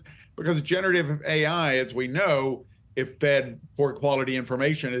reports, because generative AI, as we know, if fed poor quality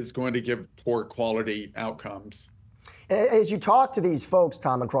information, is going to give poor quality outcomes. As you talk to these folks,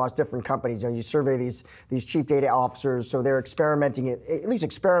 Tom, across different companies, you survey these chief data officers, so they're experimenting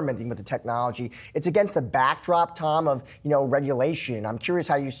with the technology. It's against the backdrop, Tom, of regulation. I'm curious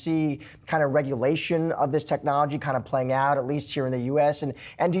how you see kind of regulation of this technology kind of playing out, at least here in the U.S.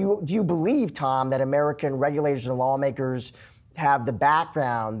 And do you believe, Tom, that American regulators and lawmakers have the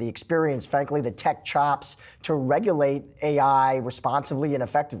background, the experience, frankly, the tech chops to regulate AI responsibly and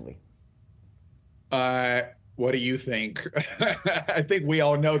effectively? What do you think? I think we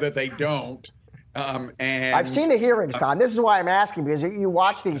all know that they don't. And I've seen the hearings, Tom. This is why I'm asking, because you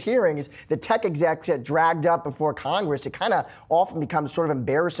watch these hearings, the tech execs get dragged up before Congress. It kind of often becomes sort of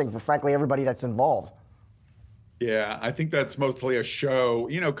embarrassing for, frankly, everybody that's involved. Yeah, I think that's mostly a show.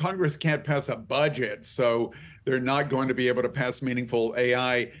 You know, Congress can't pass a budget, so they're not going to be able to pass meaningful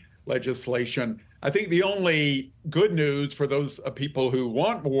AI legislation. I think the only good news for those people who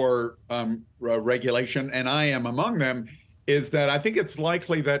want more regulation, and I am among them, is that I think it's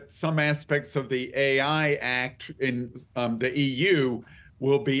likely that some aspects of the AI Act in the EU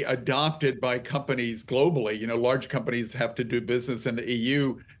will be adopted by companies globally. You know, large companies have to do business in the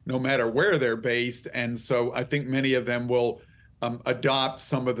EU no matter where they're based. And so I think many of them will adopt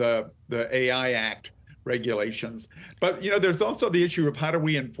some of the AI Act regulations. But, you know, there's also the issue of how do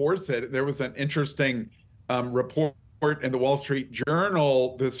we enforce it? There was an interesting report in the Wall Street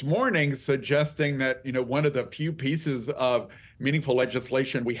Journal this morning suggesting that, you know, one of the few pieces of meaningful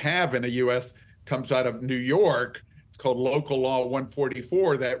legislation we have in the US comes out of New York. It's called Local Law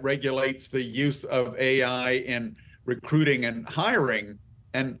 144 that regulates the use of AI in recruiting and hiring.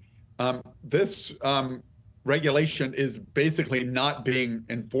 And this regulation is basically not being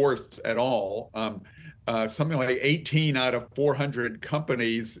enforced at all. Something like 18 out of 400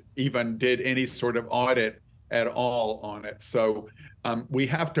 companies even did any sort of audit at all on it. So we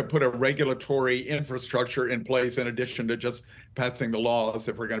have to put a regulatory infrastructure in place in addition to just passing the laws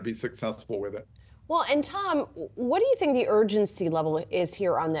if we're going to be successful with it. Well, and Tom, what do you think the urgency level is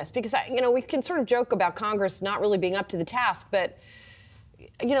here on this? Because, you know, we can sort of joke about Congress not really being up to the task, but,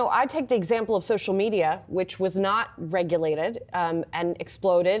 you know, I take the example of social media, which was not regulated and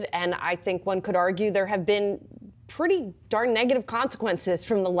exploded. And I think one could argue there have been pretty darn negative consequences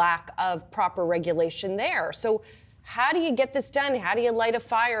from the lack of proper regulation there. So how do you get this done? How do you light a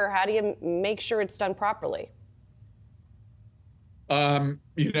fire? How do you make sure it's done properly?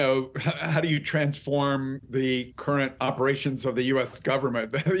 You know, how do you transform the current operations of the U.S.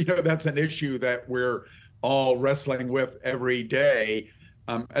 government? You know, that's an issue that we're all wrestling with every day.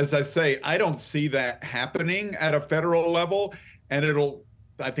 As I say, I don't see that happening at a federal level, and it'll,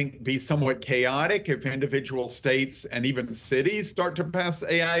 I think, be somewhat chaotic if individual states and even cities start to pass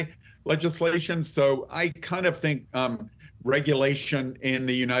AI legislation. So I kind of think regulation in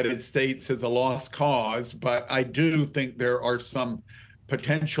the United States is a lost cause, but I do think there are some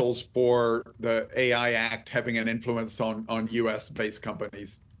potentials for the AI Act having an influence on US-based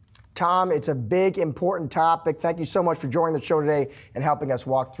companies. Tom, it's a big, important topic. Thank you so much for joining the show today and helping us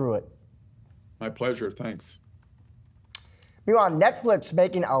walk through it. My pleasure. Thanks. Meanwhile, Netflix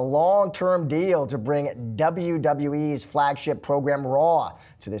making a long-term deal to bring WWE's flagship program Raw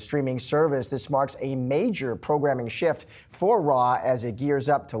to the streaming service. This marks a major programming shift for Raw as it gears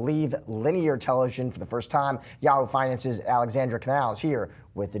up to leave linear television for the first time. Yahoo Finance's Alexandra Canals here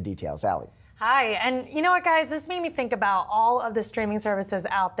with the details. Allie. Hi, and you know what, guys? This made me think about all of the streaming services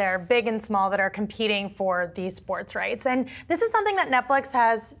out there, big and small, that are competing for these sports rights. And this is something that Netflix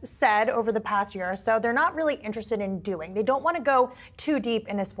has said over the past year or so they're not really interested in doing. They don't want to go too deep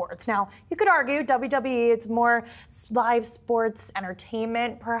into sports. Now, you could argue WWE, it's more live sports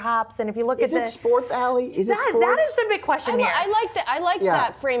entertainment, perhaps. And if you look at it sports, Allie? Is it sports? That is the big question here. I like that. I like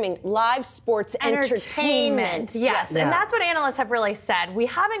that framing. Live sports entertainment. Yes, Yeah. and that's what analysts have really said. We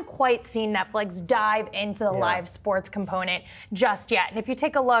haven't quite seen Netflix dive into the live sports component just yet. And if you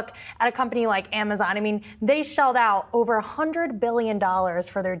take a look at a company like Amazon, I mean, they shelled out over $100 billion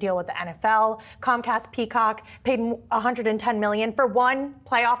for their deal with the NFL. Comcast Peacock paid $110 million for one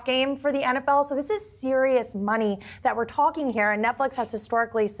playoff game for the NFL. So this is serious money that we're talking here. And Netflix has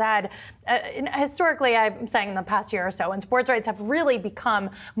historically said, I'm saying in the past year or so, and sports rights have really become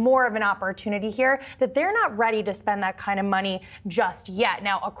more of an opportunity here, that they're not ready to spend that kind of money just yet.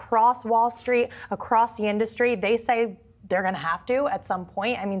 Now, across Wall Street, across the industry, they say they're going to have to at some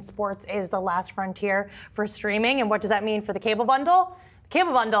point. I mean, sports is the last frontier for streaming. And what does that mean for the cable bundle? The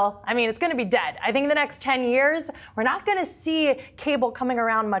cable bundle, I mean, it's going to be dead. I think in the next 10 years, we're not going to see cable coming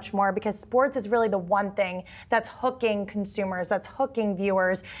around much more because sports is really the one thing that's hooking consumers, that's hooking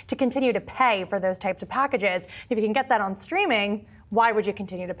viewers to continue to pay for those types of packages. If you can get that on streaming, why would you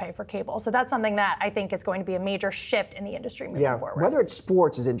continue to pay for cable? So that's something that I think is going to be a major shift in the industry moving forward. Whether it's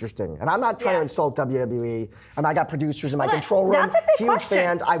sports is interesting. And I'm not trying to insult WWE. I got producers in my control room, huge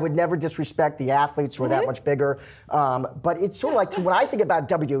fans. I would never disrespect the athletes who are that much bigger. But it's sort of like, when I think about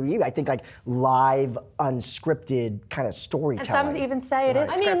WWE, I think like live, unscripted kind of storytelling. And some even say it is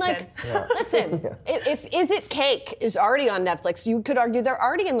scripted. I mean, listen, if Is It Cake is already on Netflix, you could argue they're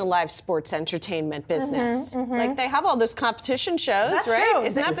already in the live sports entertainment business. Like, they have all this competition shows. shows, That's right? true.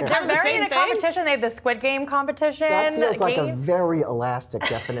 Isn't that the They're kind of the very same in a thing? competition. They have the Squid Game competition. That feels like a game. very elastic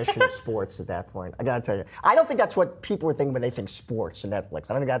definition of sports at that point. I gotta tell you. I don't think that's what people are thinking when they think sports and Netflix.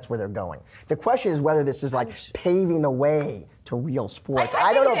 I don't think that's where they're going. The question is whether this is like paving the way to real sports.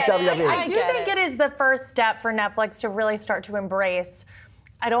 I don't know if WWE. I do think it is the first step for Netflix to really start to embrace.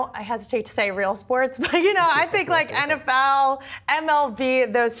 I hesitate to say real sports, but I think like NFL,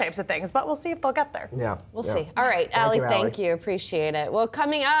 MLB, those types of things. But we'll see if they'll get there. Yeah. We'll see. All right, Allie, thank Allie. you. Appreciate it. Well,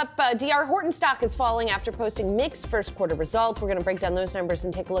 coming up, DR Horton stock is falling after posting mixed first quarter results. We're going to break down those numbers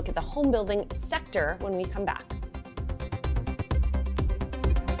and take a look at the home building sector when we come back.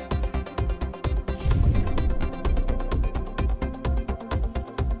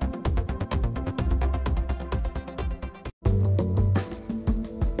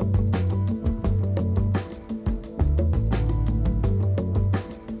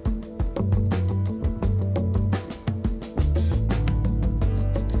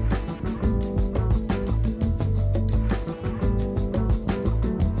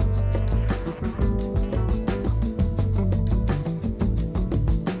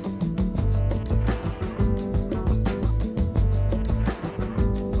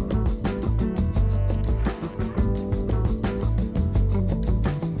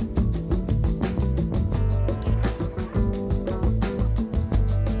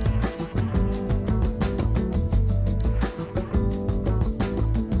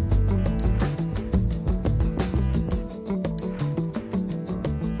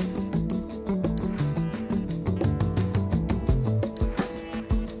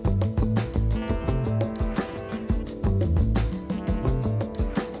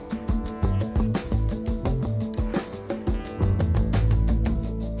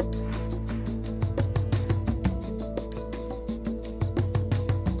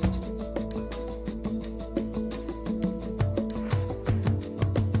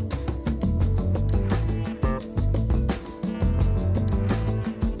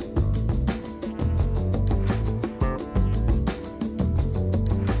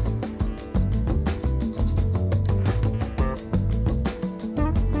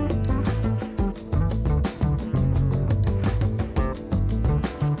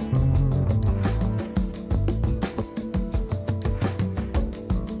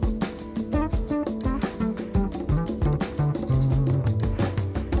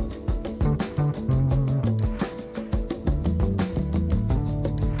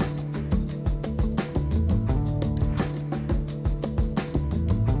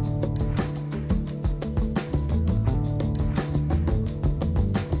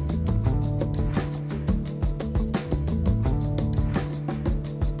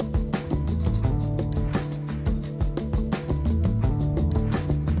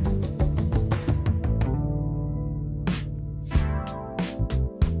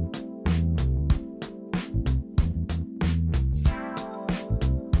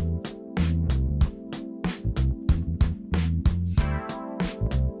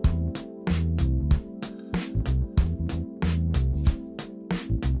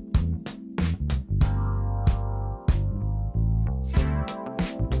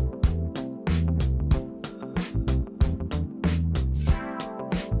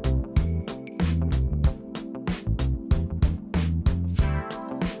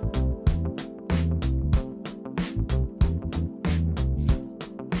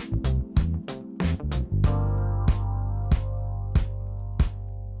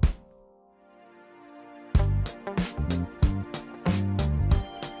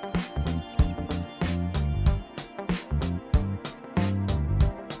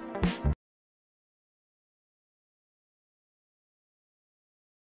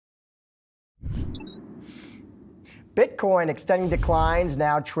 Bitcoin extending declines,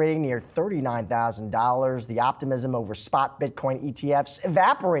 now trading near $39,000. The optimism over spot Bitcoin ETFs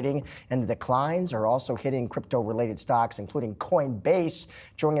evaporating, and the declines are also hitting crypto-related stocks, including Coinbase.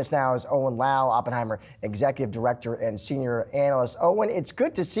 Joining us now is Owen Lau, Oppenheimer Executive Director and Senior Analyst. Owen, it's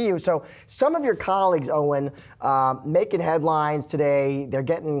good to see you. So some of your colleagues, Owen, making headlines today. They're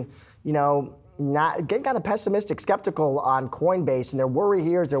getting, not getting kind of pessimistic, skeptical on Coinbase, and their worry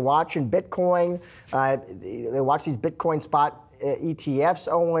here is they're watching Bitcoin. They watch these Bitcoin spot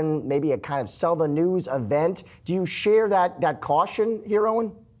ETFs, Owen, maybe a kind of sell the news event. Do you share that caution here,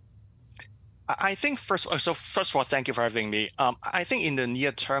 Owen? I think first of all, thank you for having me. I think in the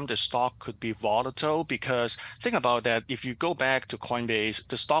near term, the stock could be volatile because think about that. If you go back to Coinbase,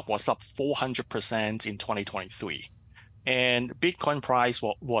 the stock was up 400% in 2023. And Bitcoin price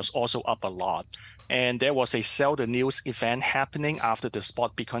was also up a lot. And there was a sell the news event happening after the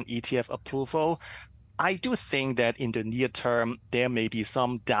spot Bitcoin ETF approval. I do think that in the near term, there may be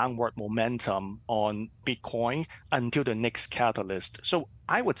some downward momentum on Bitcoin until the next catalyst. So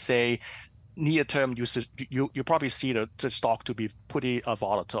I would say near term, you probably see the stock to be pretty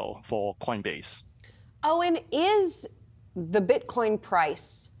volatile for Coinbase. Owen, is the Bitcoin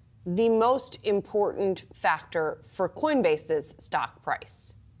price the most important factor for Coinbase's stock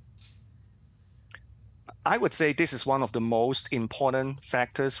price? I would say this is one of the most important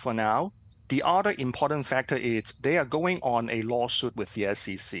factors for now. The other important factor is they are going on a lawsuit with the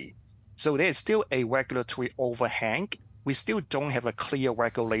SEC. So there is still a regulatory overhang. We still don't have a clear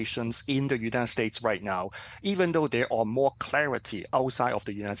regulations in the United States right now, even though there are more clarity outside of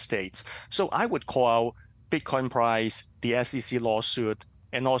the United States. So I would call Bitcoin price, the SEC lawsuit,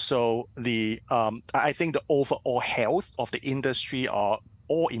 and also I think the overall health of the industry are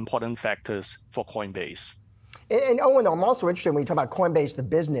all important factors for Coinbase. And Owen, I'm also interested when you talk about Coinbase, the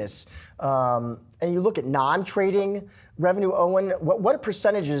business, and you look at non-trading revenue, Owen, what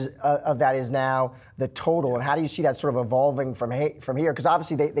percentages of that is now the total, and how do you see that sort of evolving from here? Because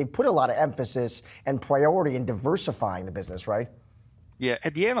obviously they put a lot of emphasis and priority in diversifying the business, right? Yeah,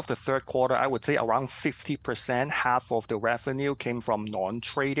 at the end of the third quarter, I would say around 50%, half of the revenue came from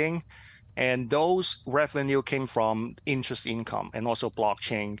non-trading. And those revenue came from interest income and also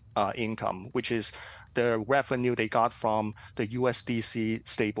blockchain income, which is the revenue they got from the USDC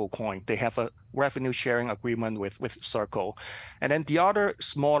stablecoin. They have a revenue sharing agreement with Circle. And then the other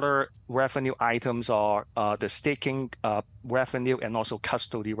smaller revenue items are the staking revenue and also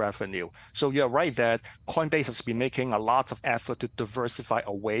custody revenue. So you're right that Coinbase has been making a lot of effort to diversify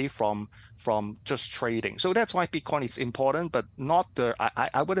away from just trading. So that's why Bitcoin is important, but not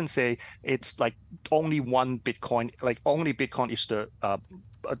I wouldn't say it's like only one Bitcoin, like only Bitcoin is the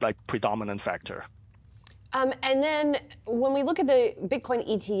predominant factor. And then when we look at the Bitcoin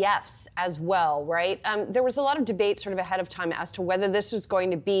ETFs as well, right, there was a lot of debate sort of ahead of time as to whether this was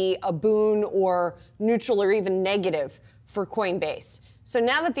going to be a boon or neutral or even negative for Coinbase. So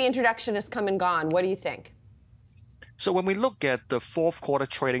now that the introduction has come and gone, what do you think? So when we look at the fourth quarter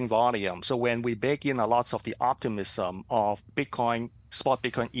trading volume, so when we bake in a lot of the optimism of Bitcoin, spot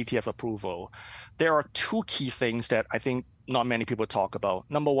Bitcoin ETF approval, there are two key things that I think not many people talk about.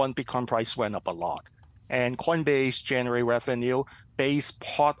 Number one, Bitcoin price went up a lot. And Coinbase generate revenue based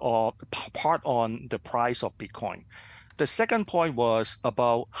part on the price of Bitcoin. The second point was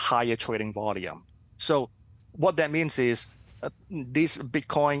about higher trading volume. So what that means is this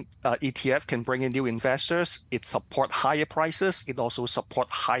Bitcoin ETF can bring in new investors. It support higher prices. It also support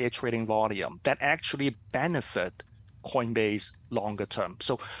higher trading volume. That actually benefit Coinbase longer term.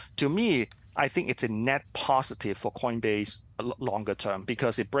 So to me, I think it's a net positive for Coinbase longer term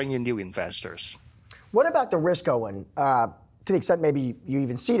because it brings in new investors. What about the risk, Owen? To the extent maybe you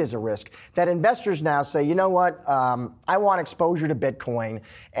even see it as a risk, that investors now say, you know what, I want exposure to Bitcoin,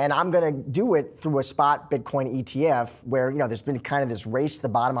 and I'm going to do it through a spot Bitcoin ETF where, there's been kind of this race to the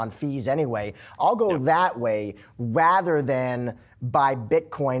bottom on fees anyway. I'll go that way rather than buy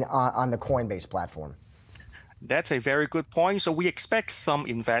Bitcoin on the Coinbase platform. That's a very good point. So we expect some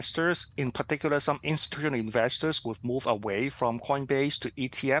investors, in particular some institutional investors, will move away from Coinbase to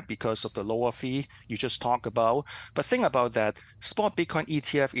ETF because of the lower fee you just talked about. But think about that. Spot Bitcoin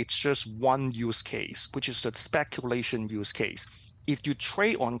ETF, it's just one use case, which is the speculation use case. If you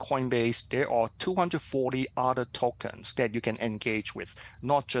trade on Coinbase, there are 240 other tokens that you can engage with,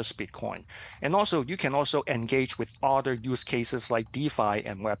 not just Bitcoin. And also, you can also engage with other use cases like DeFi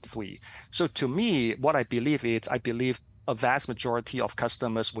and Web3. So to me, what I believe is, a vast majority of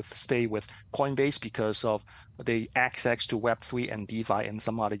customers would stay with Coinbase because of the access to Web3 and DeFi and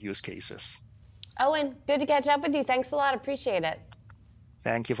some other use cases. Owen, good to catch up with you. Thanks a lot. Appreciate it.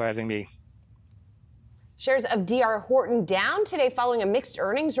 Thank you for having me. Shares of D.R. Horton down today following a mixed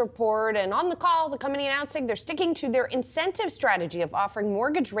earnings report. And on the call, the company announcing they're sticking to their incentive strategy of offering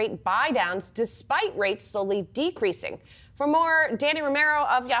mortgage rate buy-downs despite rates slowly decreasing. For more, Danny Romero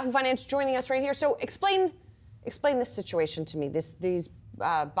of Yahoo Finance joining us right here. So explain this situation to me, these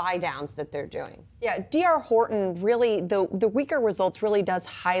buy-downs that they're doing. Yeah, D.R. Horton really, the weaker results really does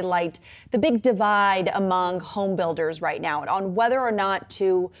highlight the big divide among home builders right now on whether or not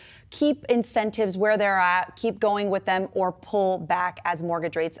to keep incentives where they're at, keep going with them, or pull back as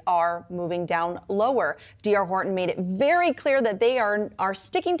mortgage rates are moving down lower. D.R. Horton made it very clear that they are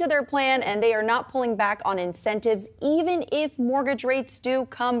sticking to their plan and they are not pulling back on incentives, even if mortgage rates do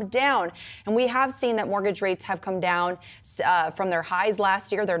come down. And we have seen that mortgage rates have come down from their highs last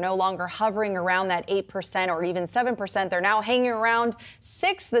year. They're no longer hovering around that 8% or even 7%. They're now hanging around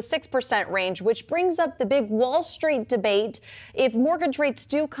the 6% range, which brings up the big Wall Street debate. If mortgage rates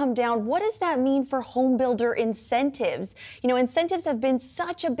do come down, what does that mean for home builder incentives? You know, incentives have been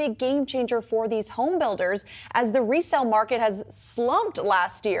such a big game changer for these home builders as the resale market has slumped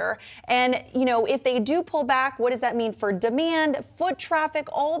last year. And, you know, if they do pull back, what does that mean for demand, foot traffic,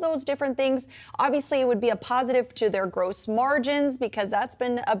 all those different things? Obviously, it would be a positive to their gross margins because that's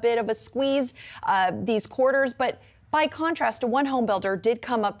been a bit of a squeeze these quarters. But by contrast, one home builder did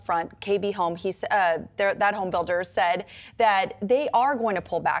come up front, KB Home. That home builder said that they are going to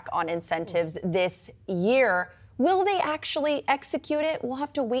pull back on incentives this year. Will they actually execute it? We'll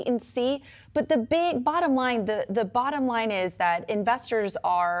have to wait and see. But the big bottom line, the bottom line is that investors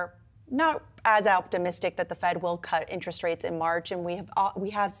are not as optimistic that the Fed will cut interest rates in March, and we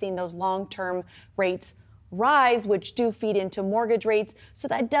have seen those long-term rates rise, which do feed into mortgage rates. So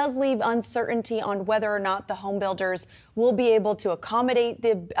that does leave uncertainty on whether or not the home builders will be able to accommodate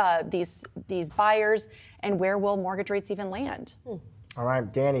these buyers, and where will mortgage rates even land. All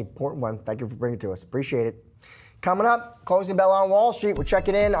right, Danny, important one. Thank you for bringing it to us. Appreciate it. Coming up, closing bell on Wall Street. We're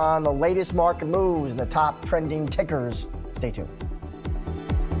checking in on the latest market moves and the top trending tickers. Stay tuned.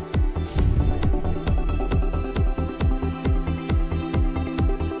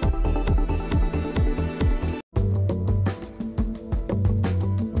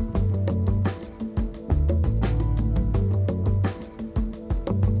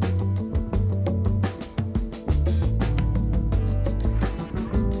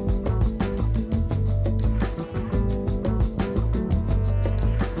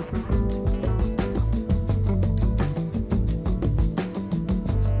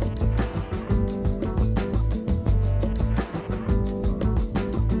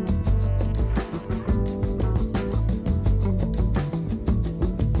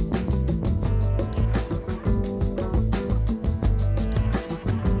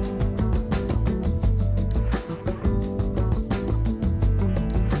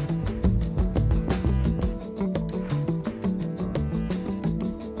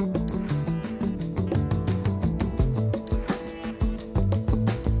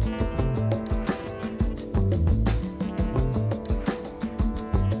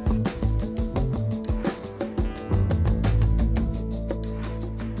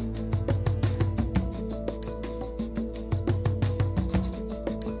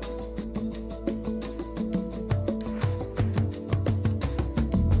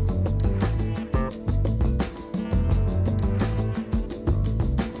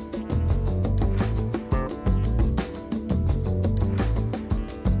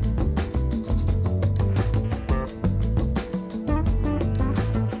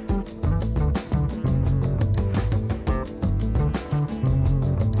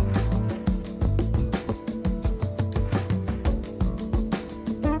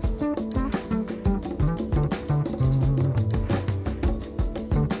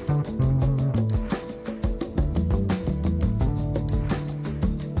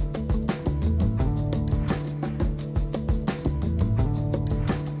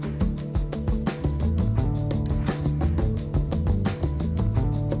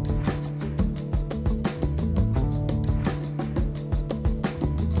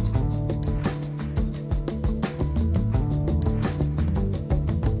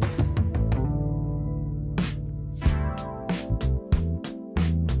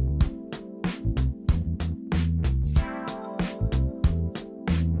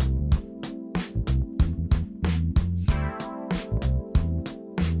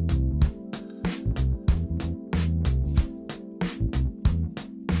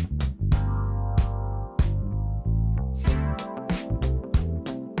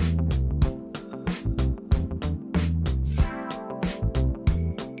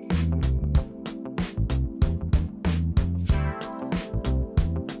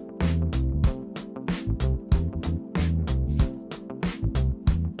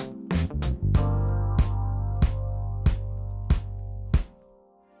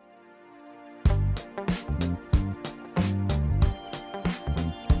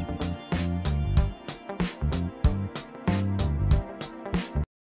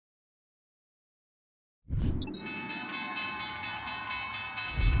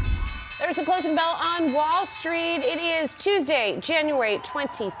 There's the closing bell on Wall Street. It is Tuesday, January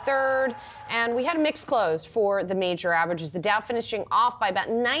 23rd, and we had a mixed close for the major averages. The Dow finishing off by about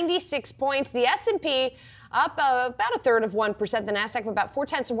 96 points. The S&P up about a third of 1%. The Nasdaq about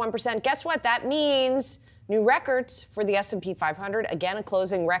 0.4%. Guess what? That means new records for the S&P 500. Again, a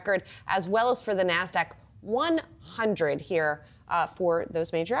closing record, as well as for the Nasdaq 100 here for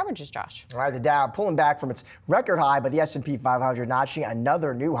those major averages, Josh. All right, the Dow pulling back from its record high, but the S&P 500 notching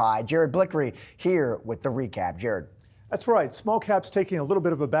another new high. Jared Blickery here with the recap. Jared. That's right. Small caps taking a little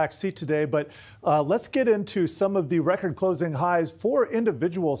bit of a back seat today, but let's get into some of the record closing highs for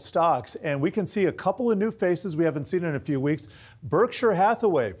individual stocks. And we can see a couple of new faces we haven't seen in a few weeks. Berkshire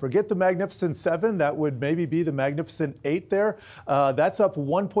Hathaway, forget the Magnificent Seven. That would maybe be the Magnificent Eight there. That's up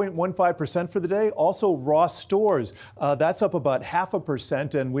 1.15% for the day. Also, Ross Stores, that's up about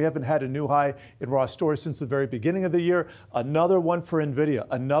 0.5%. And we haven't had a new high in Ross Stores since the very beginning of the year. Another one for NVIDIA,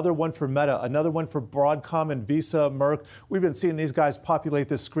 another one for Meta, another one for Broadcom and Visa, Merck. We've been seeing these guys populate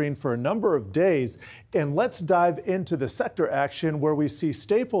this screen for a number of days. And let's dive into the sector action where we see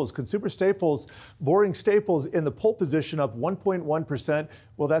staples, consumer staples, boring staples in the pole position up 1.1%.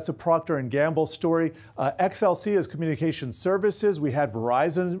 Well, that's a Procter & Gamble story. XLC is communication services. We had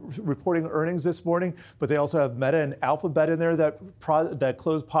Verizon reporting earnings this morning, but they also have Meta and Alphabet in there that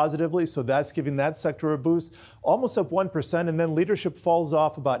closed positively. So that's giving that sector a boost. Almost up 1%. And then leadership falls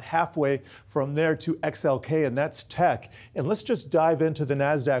off about halfway from there to XLK, and that's tech. And let's just dive into the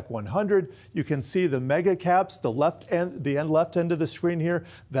Nasdaq 100. You can see the mega caps, the left end of the screen here.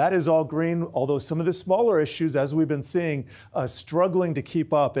 That is all green, although some of the smaller issues, as we've been seeing, struggling to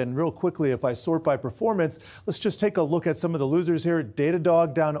keep up. And real quickly, if I sort by performance, let's just take a look at some of the losers here.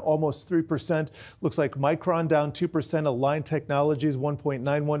 Datadog down almost 3%. Looks like Micron down 2%. Align Technologies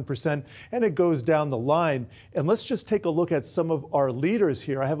 1.91%. And it goes down the line. And let's just take a look at some of our leaders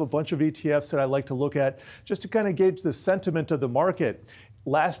here. I have a bunch of ETFs that I like to look at just to kind of gauge the sentiment of the market.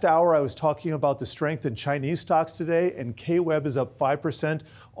 Last hour, I was talking about the strength in Chinese stocks today, and KWEB is up 5%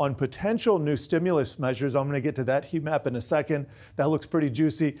 on potential new stimulus measures. I'm going to get to that heat map in a second. That looks pretty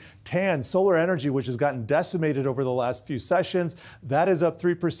juicy. TAN, solar energy, which has gotten decimated over the last few sessions, that is up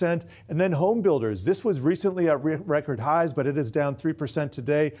 3%. And then home builders. This was recently at record highs, but it is down 3%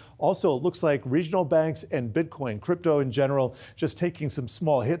 today. Also, it looks like regional banks and Bitcoin, crypto in general, just taking some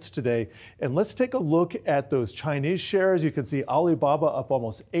small hits today. And let's take a look at those Chinese shares. You can see Alibaba up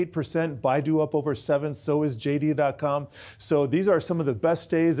almost 8%, Baidu up over 7%, so is JD.com. So these are some of the best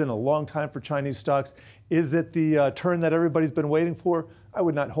days in a long time for Chinese stocks. Is it the turn that everybody's been waiting for? I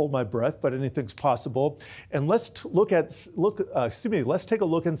would not hold my breath, but anything's possible. And let's take a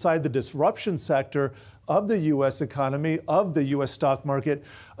look inside the disruption sector of the U.S. economy, of the U.S. stock market.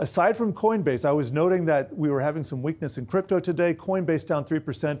 Aside from Coinbase, I was noting that we were having some weakness in crypto today. Coinbase down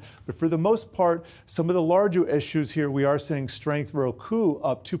 3%, but for the most part, some of the larger issues here, we are seeing strength. Roku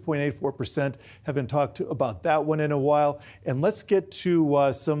up 2.84%. Haven't talked about that one in a while. And let's get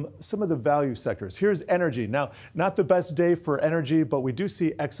to some of the value sectors. Here's energy. Now, not the best day for energy, but we do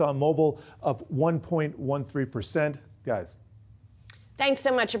see ExxonMobil up 1.13%. Guys. Thanks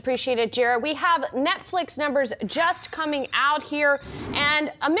so much. Appreciate it, Jared. We have Netflix numbers just coming out here,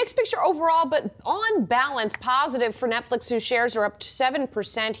 and a mixed picture overall, but on balance, positive for Netflix, whose shares are up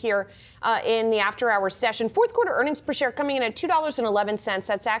 7% here in the after-hours session. Fourth quarter earnings per share coming in at $2.11.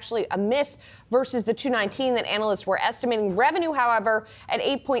 That's actually a miss versus the $2.19 that analysts were estimating. Revenue, however, at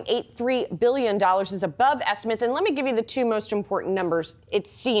 $8.83 billion is above estimates. And let me give you the two most important numbers, it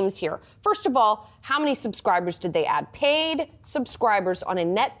seems, here. First of all, how many subscribers did they add? Paid subscribers on a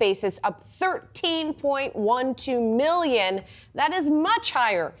net basis up 13.12 million. That is much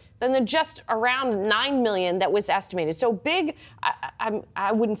higher than the just around 9 million that was estimated. So big,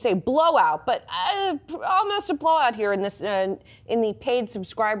 I wouldn't say blowout, but almost a blowout here in this in the paid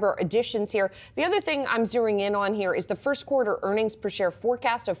subscriber additions here. The other thing I'm zeroing in on here is the first quarter earnings per share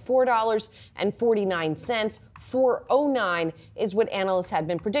forecast of $4.49. 409 is what analysts had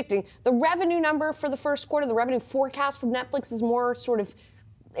been predicting. The revenue number for the first quarter, the revenue forecast from Netflix is more sort of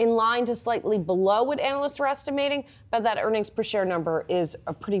in line to slightly below what analysts were estimating, but that earnings per share number is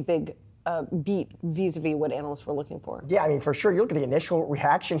a pretty big beat vis-a-vis what analysts were looking for. Yeah, I mean, for sure, you look at the initial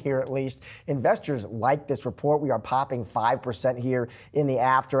reaction here, at least. Investors like this report. We are popping 5% here in the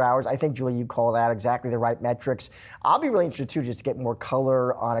after hours. I think, Julie, you call that exactly the right metrics. I'll be really interested, too, just to get more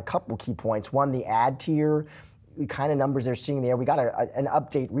color on a couple key points. One, the ad tier, the kind of numbers they're seeing there. We got an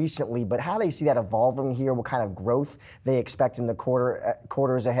update recently, but how they see that evolving here, what kind of growth they expect in the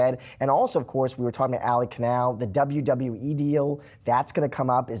quarters ahead. And also, of course, we were talking about Ali Canal, the WWE deal, that's going to come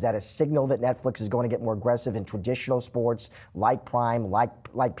up. Is that a signal that Netflix is going to get more aggressive in traditional sports like Prime,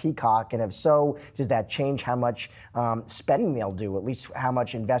 like Peacock? And if so, does that change how much spending they'll do, at least how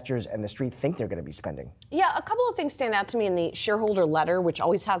much investors and the street think they're going to be spending? Yeah, a couple of things stand out to me in the shareholder letter, which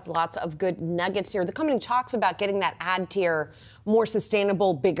always has lots of good nuggets here. The company talks about getting that ad tier more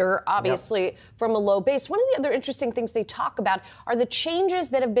sustainable, bigger, obviously, from a low base. One of the other interesting things they talk about are the changes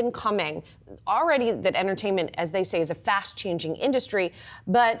that have been coming. Already that entertainment, as they say, is a fast-changing industry,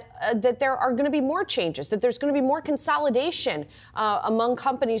 but that there are going to be more changes, that there's going to be more consolidation among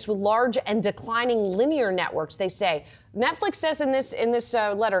companies with large and declining linear networks, they say. Netflix says in this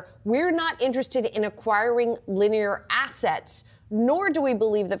letter, we're not interested in acquiring linear assets, nor do we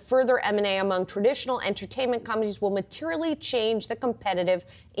believe that further M&A among traditional entertainment companies will materially change the competitive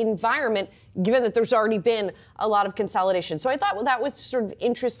environment, given that there's already been a lot of consolidation. So I thought that was sort of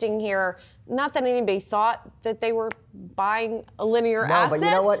interesting here. Not that anybody thought that they were buying a linear asset, but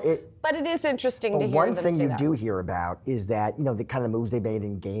you know what? But it is interesting to hear one them say thing you that. do hear about is that, the kind of moves they've made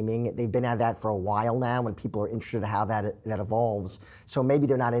in gaming, they've been at that for a while now, and people are interested in how that evolves. So maybe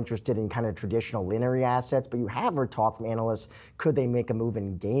they're not interested in kind of traditional linear assets, but you have heard talk from analysts, could they make a move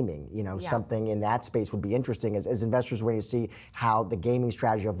in gaming? Something in that space would be interesting as investors waiting to see how the gaming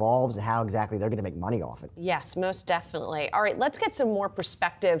strategy evolves and how exactly they're going to make money off it. Yes, most definitely. All right, let's get some more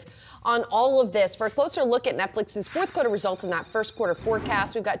perspective on all of this. For a closer look at Netflix's fourth quarter results and that first quarter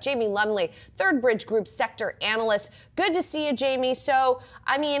forecast, we've got Jamie Lumley, Third Bridge Group sector analyst. Good to see you, Jamie. So,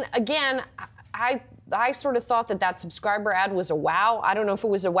 again, I sort of thought that subscriber ad was a wow. I don't know if it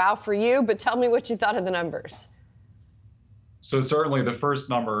was a wow for you, but tell me what you thought of the numbers. So certainly the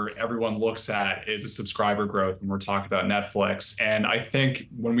first number everyone looks at is the subscriber growth when we're talking about Netflix. And I think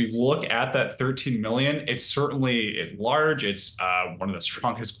when we look at that 13 million, it certainly is large. It's one of the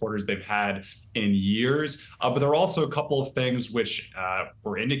strongest quarters they've had in years. But there are also a couple of things which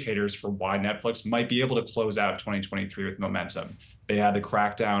were indicators for why Netflix might be able to close out 2023 with momentum. They had the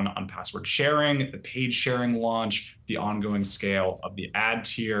crackdown on password sharing, the paid sharing launch, the ongoing scale of the ad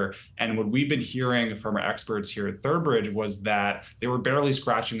tier. And what we've been hearing from our experts here at Third Bridge was that they were barely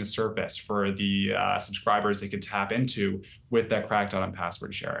scratching the surface for the subscribers they could tap into with that crackdown on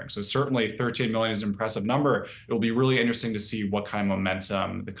password sharing. So certainly 13 million is an impressive number. It will be really interesting to see what kind of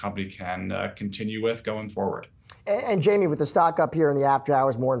momentum the company can continue with going forward. And Jamie, with the stock up here in the after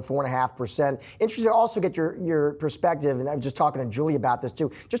hours, more than 4.5%. Interested to also get your perspective, and I'm just talking to Julie about this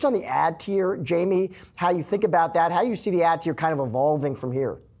too, just on the ad tier, Jamie, how you think about that, how you see the ad tier kind of evolving from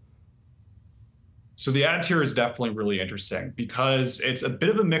here. So the ad tier is definitely really interesting because it's a bit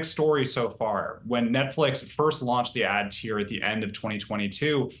of a mixed story so far. When Netflix first launched the ad tier at the end of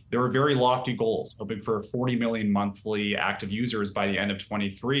 2022, there were very lofty goals, hoping for 40 million monthly active users by the end of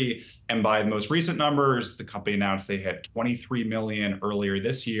 23. And by the most recent numbers, the company announced they hit 23 million earlier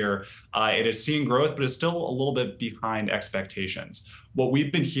this year. It has seen growth, but is still a little bit behind expectations. What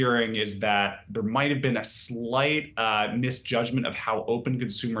we've been hearing is that there might have been a slight misjudgment of how open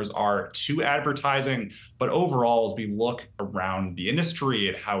consumers are to advertising. But overall, as we look around the industry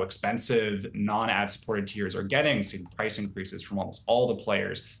at how expensive non-ad supported tiers are getting, seeing price increases from almost all the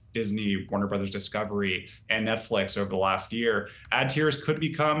players, Disney, Warner Brothers Discovery, and Netflix over the last year, ad tiers could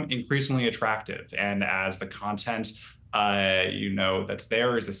become increasingly attractive. And as the content that's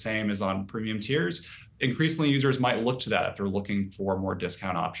there is the same as on premium tiers, increasingly users might look to that if they're looking for more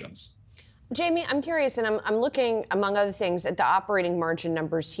discount options. Jamie, I'm curious, and I'm looking, among other things, at the operating margin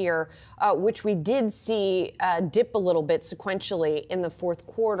numbers here, which we did see dip a little bit sequentially in the fourth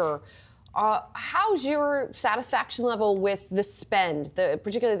quarter. How's your satisfaction level with the spend,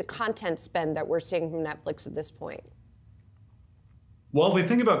 particularly the content spend that we're seeing from Netflix at this point? Well, if we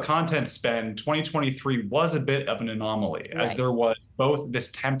think about content spend, 2023 was a bit of an anomaly, as there was both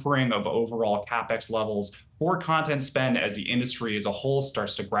this tempering of overall CapEx levels for content spend as the industry as a whole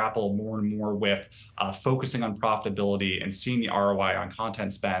starts to grapple more and more with focusing on profitability and seeing the ROI on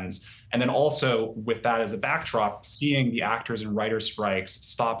content spends. And then also with that as a backdrop, seeing the actors and writer strikes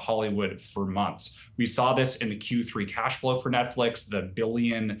stop Hollywood for months. We saw this in the Q3 cash flow for Netflix, the $1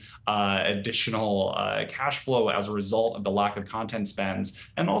 billion additional cash flow as a result of the lack of content spends,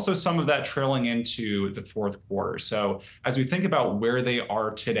 and also some of that trailing into the fourth quarter. So as we think about where they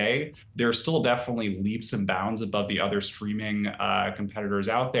are today, they're still definitely leaps and bounds above the other streaming competitors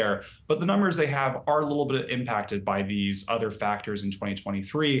out there. But the numbers they have are a little bit impacted by these other factors in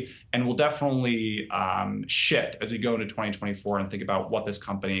 2023, and will definitely shift as we go into 2024 and think about what this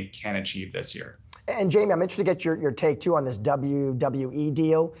company can achieve this year. And Jamie, I'm interested to get your take too on this WWE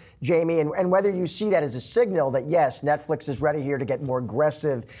deal, Jamie, and whether you see that as a signal that yes, Netflix is ready here to get more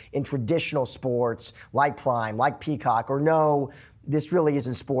aggressive in traditional sports like Prime, like Peacock, or no, this really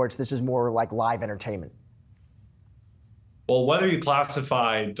isn't sports, this is more like live entertainment. Well, whether you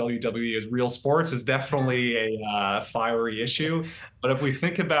classify WWE as real sports is definitely a fiery issue. But if we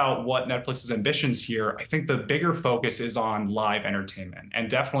think about what Netflix's ambitions here, I think the bigger focus is on live entertainment. And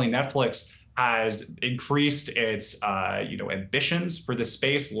definitely Netflix has increased its ambitions for the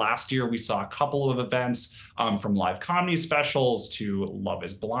space. Last year, we saw a couple of events from live comedy specials to Love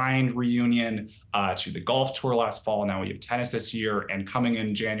is Blind reunion to the golf tour last fall. Now we have tennis this year, and coming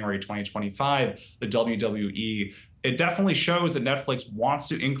in January 2025, the WWE. It definitely shows that Netflix wants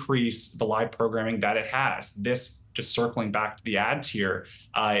to increase the live programming that it has. This, just circling back to the ad tier,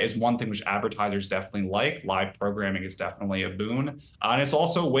 is one thing which advertisers definitely like. Live programming is definitely a boon. And it's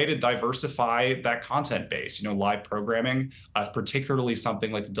also a way to diversify that content base. Live programming, particularly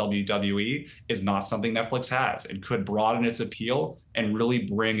something like the WWE, is not something Netflix has, and could broaden its appeal and really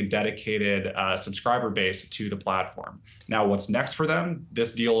bring a dedicated subscriber base to the platform. Now, what's next for them?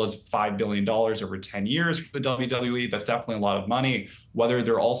 This deal is $5 billion over 10 years for the WWE. That's definitely a lot of money. Whether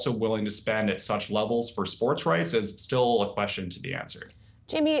they're also willing to spend at such levels for sports rights is still a question to be answered.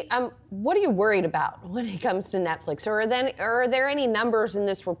 Jamie, what are you worried about when it comes to Netflix? Or are there any numbers in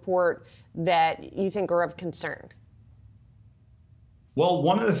this report that you think are of concern? Well,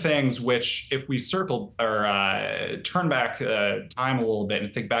 one of the things which, if we circle or turn back time a little bit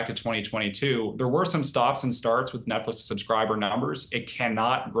and think back to 2022, there were some stops and starts with Netflix subscriber numbers. It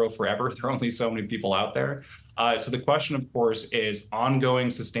cannot grow forever. There are only so many people out there. So the question, of course, is ongoing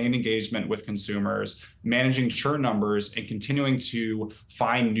sustained engagement with consumers, managing churn numbers, and continuing to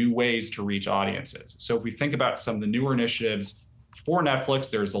find new ways to reach audiences. So if we think about some of the newer initiatives for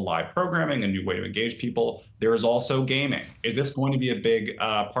Netflix, there's the live programming, a new way to engage people. There is also gaming. Is this going to be a big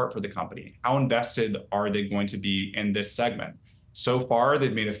part for the company? How invested are they going to be in this segment? So far,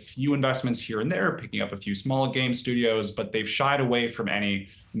 they've made a few investments here and there, picking up a few small game studios, but they've shied away from any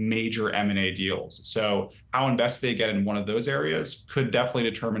major M&A deals. So how invested they get in one of those areas could definitely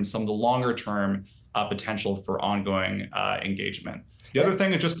determine some of the longer term potential for ongoing engagement. The other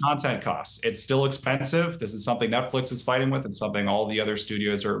thing is just content costs. It's still expensive. This is something Netflix is fighting with and something all the other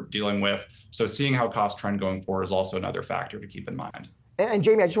studios are dealing with. So seeing how costs trend going forward is also another factor to keep in mind. And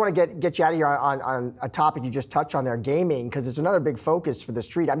Jamie, I just want to get you out of here on a topic you just touched on there, gaming, because it's another big focus for the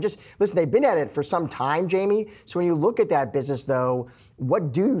street. Listen, they've been at it for some time, Jamie. So when you look at that business, though,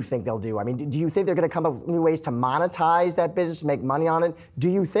 what do you think they'll do? I mean, do you think they're going to come up with new ways to monetize that business, make money on it? Do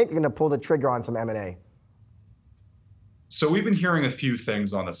you think they're going to pull the trigger on some M&A? So we've been hearing a few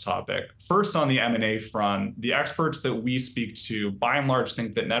things on this topic. First, on the M&A front, the experts that we speak to, by and large,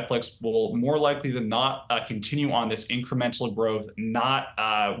 think that Netflix will more likely than not continue on this incremental growth, not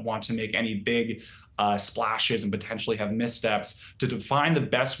want to make any big splashes and potentially have missteps, to define the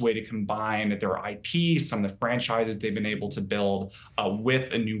best way to combine their IP, some of the franchises they've been able to build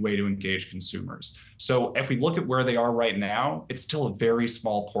with a new way to engage consumers. So if we look at where they are right now, it's still a very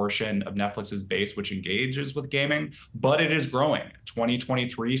small portion of Netflix's base which engages with gaming, but it is growing.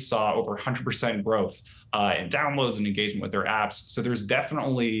 2023 saw over 100% growth in downloads and engagement with their apps. So there's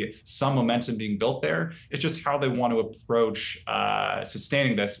definitely some momentum being built there. It's just how they want to approach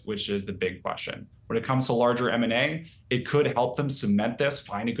sustaining this, which is the big question. When it comes to larger M&A, it could help them cement this,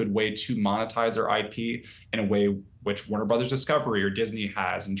 find a good way to monetize their IP in a way which Warner Brothers Discovery or Disney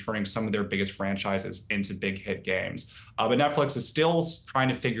has in turning some of their biggest franchises into big hit games. But Netflix is still trying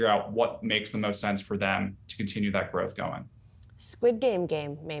to figure out what makes the most sense for them to continue that growth going. Squid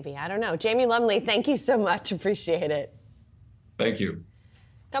Game, maybe. I don't know. Jamie Lumley, thank you so much. Appreciate it. Thank you.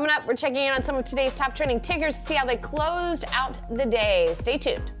 Coming up, we're checking in on some of today's top trending tickers to see how they closed out the day. Stay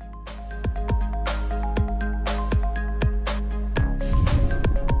tuned.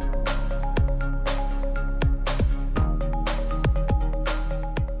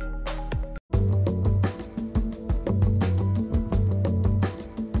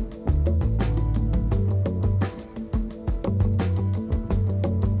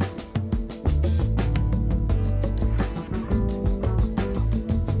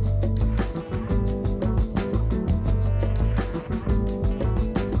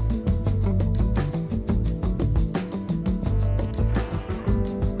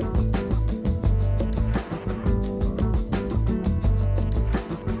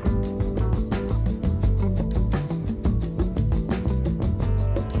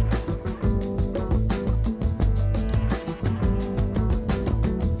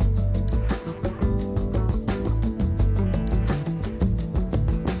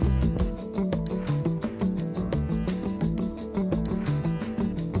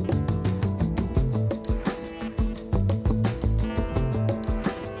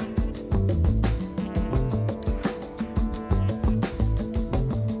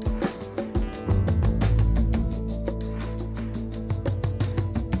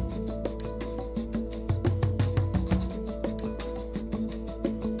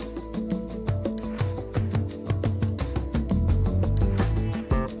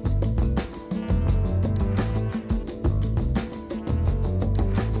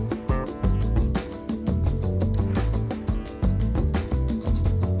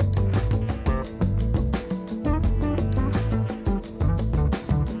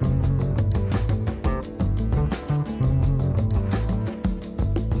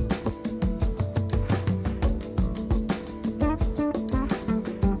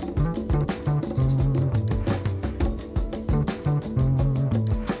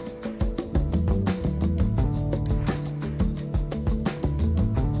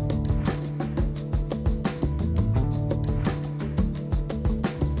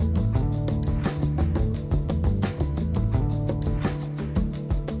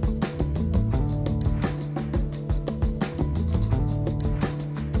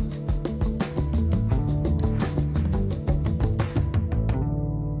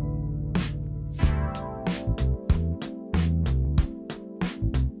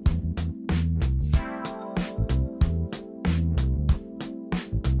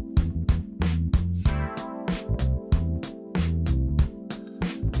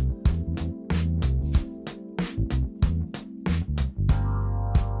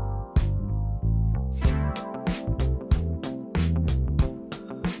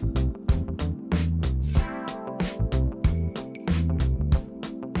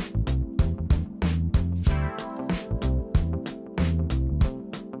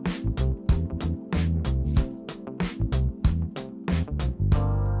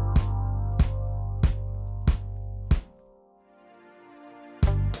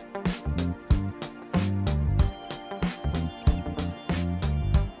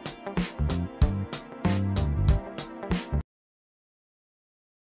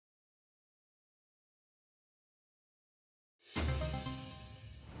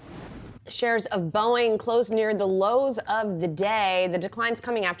 Shares of Boeing closed near the lows of the day. The declines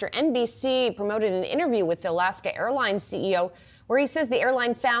coming after NBC promoted an interview with the Alaska Airlines CEO where he says the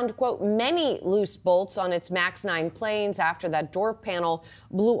airline found, quote, many loose bolts on its MAX 9 planes after that door panel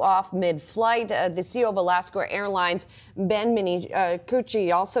blew off mid-flight. The CEO of Alaska Airlines, Ben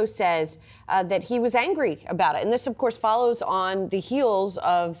Minicucci, also says that he was angry about it. And this, of course, follows on the heels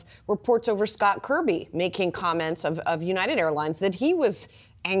of reports over Scott Kirby making comments of United Airlines that he was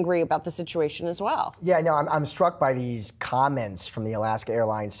angry about the situation as well. Yeah, no, I'm struck by these comments from the Alaska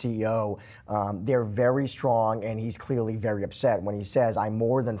Airlines CEO. They're very strong, and he's clearly very upset when he says, I'm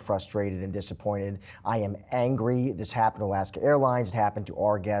more than frustrated and disappointed. I am angry. This happened to Alaska Airlines. It happened to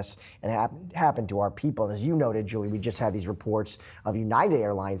our guests, and it happened to our people. And as you noted, Julie, we just had these reports of United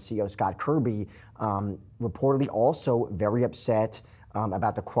Airlines CEO Scott Kirby reportedly also very upset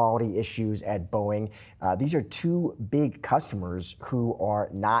about the quality issues at Boeing. These are two big customers who are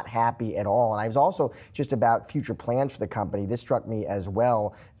not happy at all. And I was also just about future plans for the company. This struck me as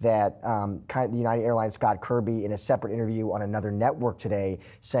well, that kind of the United Airlines Scott Kirby in a separate interview on another network today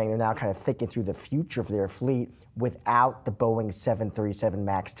saying they're now kind of thinking through the future for their fleet without the Boeing 737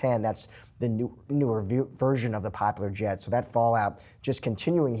 MAX 10. That's the newer version of the popular jet. So that fallout just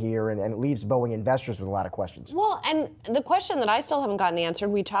continuing here, and it leaves Boeing investors with a lot of questions. Well, and the question that I still haven't gotten answered,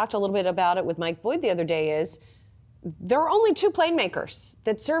 we talked a little bit about it with Mike Boyd the other day, is there are only two plane makers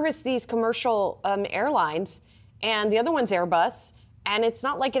that service these commercial airlines, and the other one's Airbus. And it's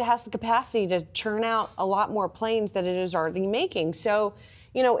not like it has the capacity to churn out a lot more planes than it is already making. So,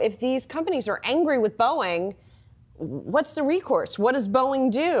 you know, if these companies are angry with Boeing, what's the recourse? What does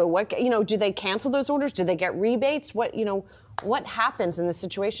Boeing do? What, you know, do they cancel those orders? Do they get rebates? What, you know, what happens in this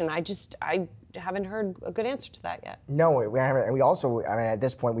situation? I haven't heard a good answer to that yet. No, we haven't. And we also, I mean, at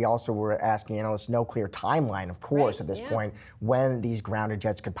this point, we also were asking analysts no clear timeline, of course, right, at this point, when these grounded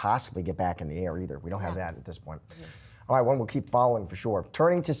jets could possibly get back in the air either. We don't have that at this point. All right, one we'll keep following for sure.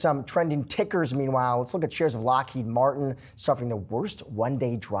 Turning to some trending tickers, meanwhile, let's look at shares of Lockheed Martin suffering the worst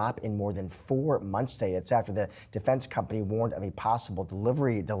one-day drop in more than 4 months today. It's after the defense company warned of a possible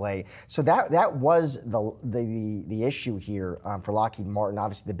delivery delay. So that was the issue here for Lockheed Martin,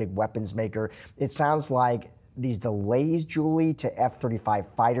 obviously the big weapons maker. It sounds like these delays, Julie, to F-35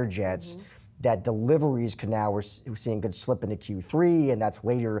 fighter jets, that deliveries could now, we're seeing could slip into Q3, and that's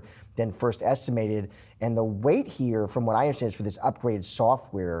later than first estimated. And the wait here, from what I understand, is for this upgraded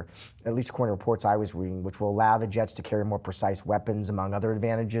software, at least according to reports I was reading, which will allow the jets to carry more precise weapons, among other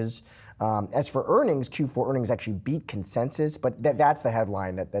advantages. As for earnings, Q4 earnings actually beat consensus, but that's the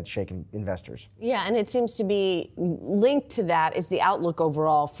headline that's shaking investors. Yeah, and it seems to be linked to that is the outlook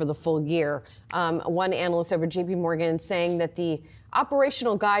overall for the full year. One analyst over JP Morgan saying that the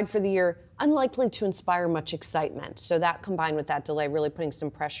operational guide for the year unlikely to inspire much excitement. So that combined with that delay really putting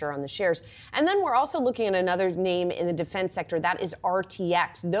some pressure on the shares. And then we're also looking at another name in the defense sector, that is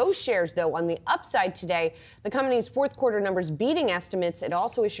RTX. Those shares, though, on the upside today, the company's fourth quarter numbers beating estimates. It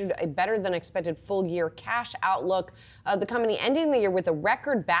also issued a better than expected full year cash outlook. The company ending the year with a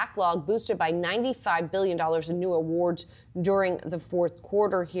record backlog boosted by $95 billion in new awards during the fourth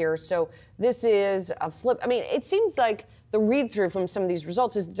quarter here. So this is a flip. I mean, it seems like the read-through from some of these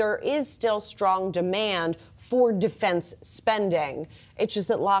results is there is still strong demand for defense spending. It's just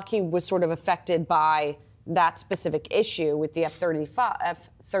that Lockheed was sort of affected by that specific issue with the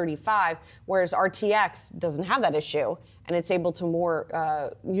F-35, whereas RTX doesn't have that issue, and it's able to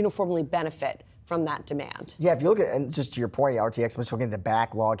more uniformly benefit from that demand. Yeah, if you look at, and just to your point, RTX, I'm just looking at the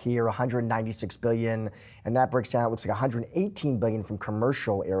backlog here, $196 billion, and that breaks down, it looks like $118 billion from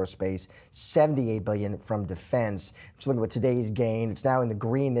commercial aerospace, $78 billion from defense. Just looking at today's gain, it's now in the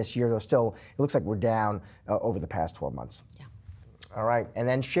green this year, though still, it looks like we're down over the past 12 months. Yeah. All right, and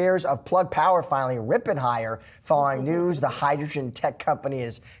then shares of Plug Power finally ripping higher following news the hydrogen tech company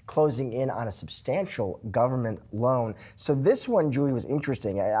is closing in on a substantial government loan. So this one, Julie, was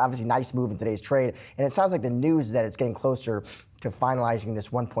interesting. Obviously, nice move in today's trade, and it sounds like the news is that it's getting closer to finalizing this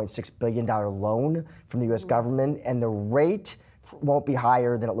 $1.6 billion loan from the U.S. government, and the rate won't be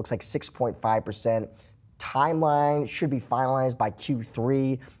higher than it looks like 6.5%. Timeline should be finalized by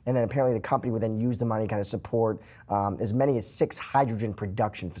Q3, and then apparently the company would then use the money to kind of support as many as 6 hydrogen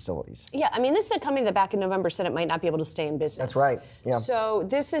production facilities. Yeah, I mean, this is a company that back in November said it might not be able to stay in business. That's right, yeah. So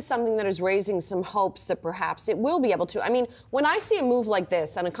this is something that is raising some hopes that perhaps it will be able to. I mean, when I see a move like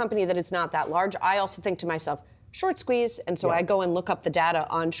this on a company that is not that large, I also think to myself, short squeeze, and so I go and look up the data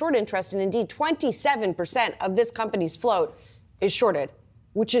on short interest, and indeed 27% of this company's float is shorted,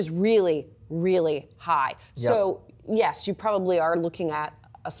 which is really high. Yep. So yes, you probably are looking at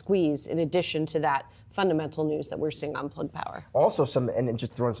a squeeze in addition to that fundamental news that we're seeing on Plug Power. Also,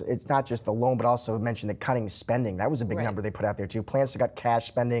 it's not just the loan, but also mentioned the cutting spending. That was a big number they put out there too. Plans to cut cash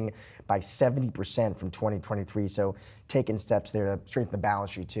spending by 70% from 2023. So taking steps there to strengthen the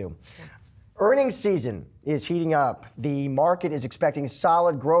balance sheet too. Yeah. Earnings season is heating up. The market is expecting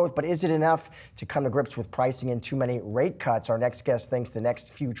solid growth, but is it enough to come to grips with pricing in too many rate cuts? Our next guest thinks the next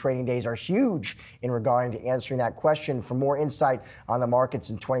few trading days are huge in regarding to answering that question. For more insight on the markets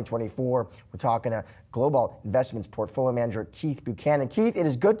in 2024, we're talking to Global Investments Portfolio Manager Keith Buchanan. Keith, it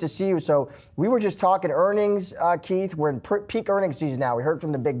is good to see you. So we were just talking earnings, Keith. We're in peak earnings season now. We heard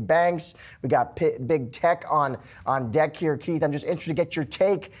from the big banks. We got big tech on deck here. Keith, I'm just interested to get your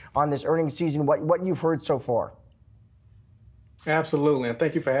take on this earnings season, what you've heard so far. Absolutely, and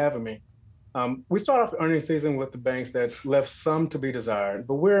thank you for having me. We start off earnings season with the banks that left some to be desired,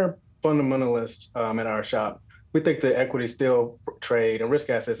 but we're fundamentalists at our shop. We think the equities still trade, and risk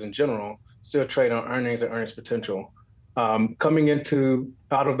assets in general, still trade on earnings and earnings potential. Coming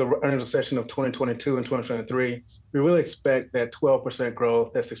out of the earnings recession of 2022 and 2023, we really expect that 12%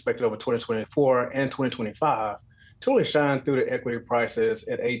 growth that's expected over 2024 and 2025 to really shine through the equity prices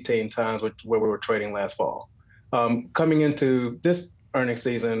at 18 times where we were trading last fall. Coming into this earnings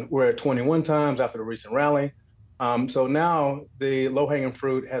season, we're at 21 times after the recent rally. So now the low-hanging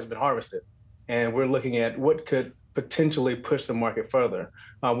fruit has been harvested, and we're looking at what could potentially push the market further.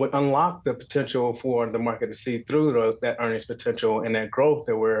 What unlock the potential for the market to see through that earnings potential and that growth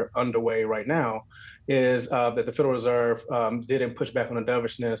that we're underway right now is that the Federal Reserve didn't push back on the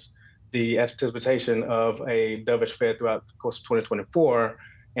dovishness, the anticipation of a dovish Fed throughout the course of 2024,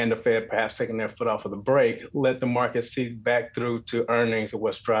 and the Fed perhaps taking their foot off of the brake, let the market see back through to earnings of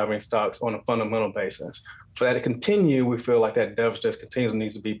what's driving stocks on a fundamental basis. For that to continue, we feel like that dovishness continues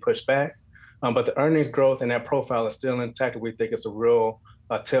needs to be pushed back. But the earnings growth and that profile is still intact. We think it's a real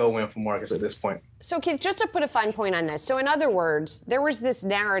tailwind for markets at this point. So, Keith, just to put a fine point on this. So, in other words, there was this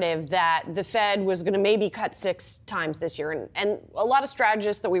narrative that the Fed was going to maybe cut 6 times this year. And a lot of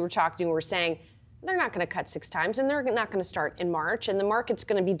strategists that we were talking to were saying they're not going to cut 6 times, and they're not going to start in March. And the market's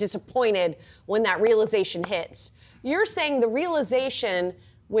going to be disappointed when that realization hits. You're saying the realization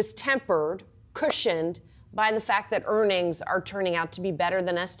was tempered, cushioned by the fact that earnings are turning out to be better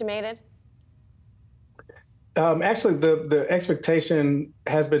than estimated? Actually, the expectation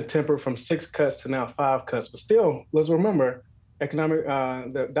has been tempered from 6 cuts to now 5 cuts. But still, let's remember,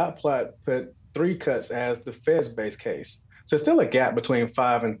 the dot plot put 3 cuts as the Fed's base case. So there's still a gap between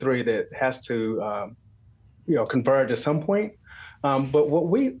 5 and 3 that has to, converge at some point.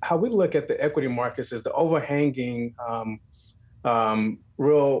 But how we look at the equity markets is the overhanging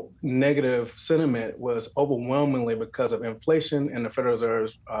real negative sentiment was overwhelmingly because of inflation and the Federal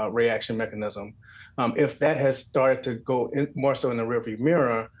Reserve's reaction mechanism. If that has started to go more so in the rearview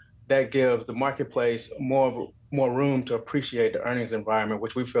mirror, that gives the marketplace more room to appreciate the earnings environment,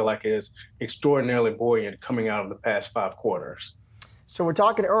 which we feel like is extraordinarily buoyant coming out of the past 5 quarters. So we're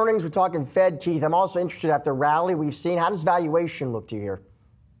talking earnings, we're talking Fed, Keith. I'm also interested after rally we've seen. How does valuation look to you here?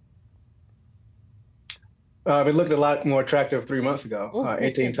 It looked a lot more attractive 3 months ago.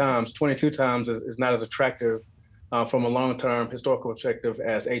 18 times, 22 times is not as attractive from a long-term historical perspective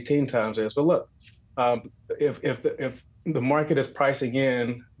as 18 times is. But look, if the market is pricing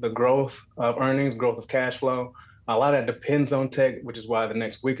in the growth of earnings, growth of cash flow, a lot of that depends on tech, which is why the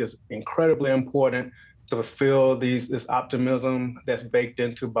next week is incredibly important to fulfill this optimism that's baked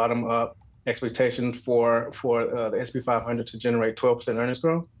into bottom-up expectations for the S&P 500 to generate 12% earnings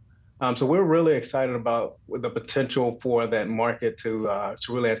growth. So we're really excited about the potential for that market to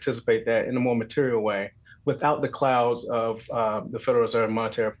really anticipate that in a more material way without the clouds of the Federal Reserve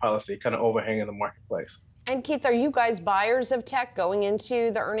monetary policy kind of overhanging the marketplace. And Keith, are you guys buyers of tech going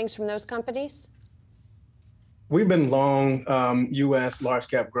into the earnings from those companies? We've been long U.S. large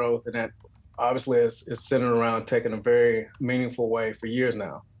cap growth, and that obviously is centered around tech in a very meaningful way for years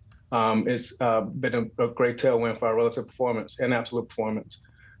now. It's been a great tailwind for our relative performance and absolute performance.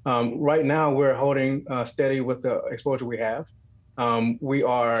 Right now, we're holding steady with the exposure we have. We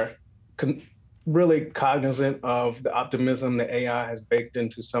are really cognizant of the optimism that AI has baked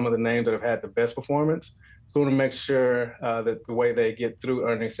into some of the names that have had the best performance. So we want to make sure that the way they get through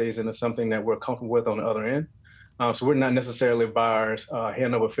earnings season is something that we're comfortable with on the other end. So we're not necessarily buyers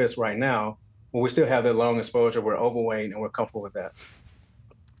hand over fist right now, but we still have that long exposure. We're overweight and we're comfortable with that.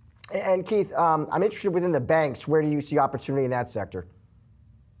 And Keith, I'm interested within the banks. Where do you see opportunity in that sector?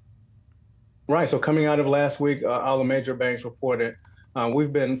 Right. So coming out of last week, all the major banks reported.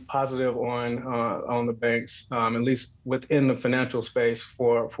 We've been positive on the banks, at least within the financial space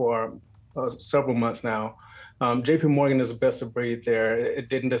for several months now. JP Morgan is the best of breed there. It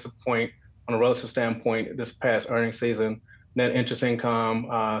didn't disappoint on a relative standpoint this past earnings season. Net interest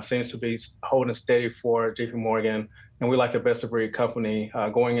income seems to be holding steady for JP Morgan, and we like a best of breed company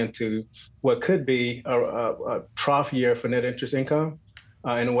going into what could be a trough year for net interest income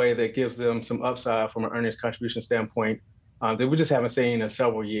in a way that gives them some upside from an earnings contribution standpoint that we just haven't seen in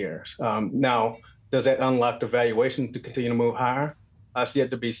several years. Now, does that unlock the valuation to continue to move higher? That's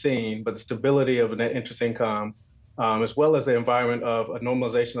yet to be seen, but the stability of the net interest income, as well as the environment of a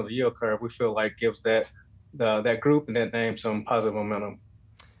normalization of the yield curve, we feel like gives that group and that name some positive momentum.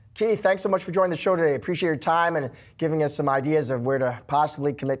 Keith, thanks so much for joining the show today. Appreciate your time and giving us some ideas of where to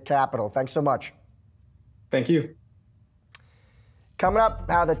possibly commit capital. Thanks so much. Thank you. Coming up,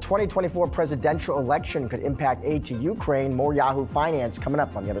 how the 2024 presidential election could impact aid to Ukraine. More Yahoo Finance coming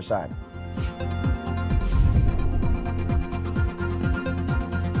up on the other side.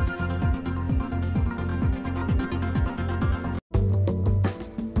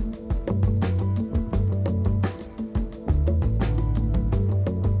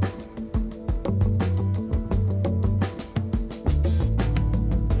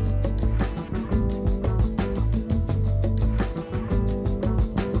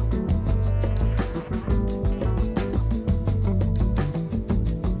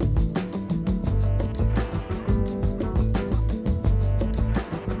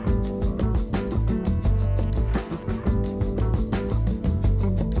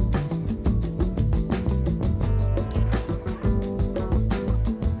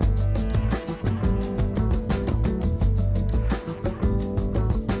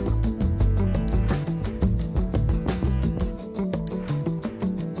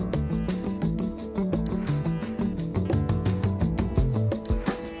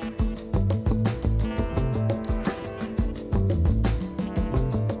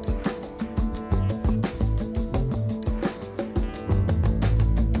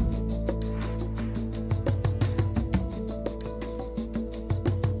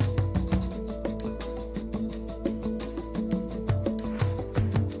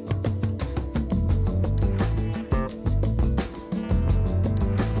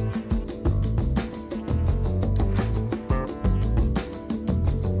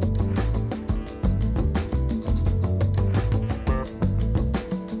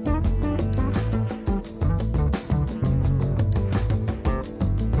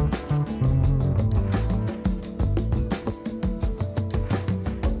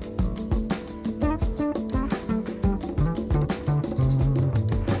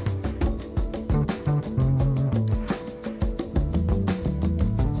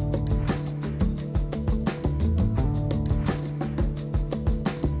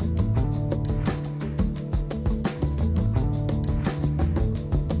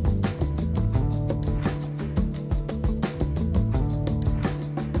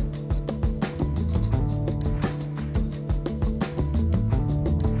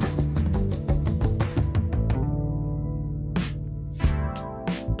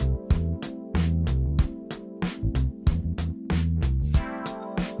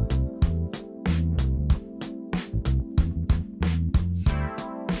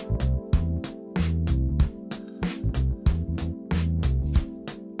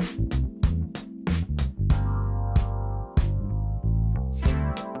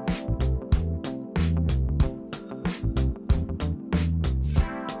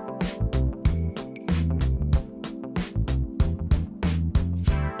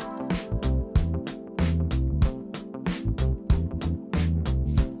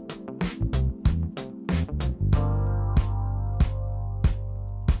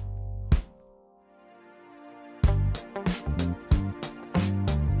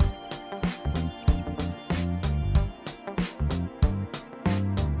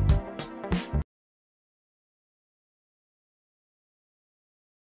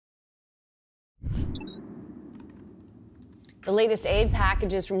 The latest aid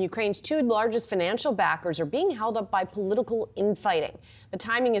packages from Ukraine's two largest financial backers are being held up by political infighting. The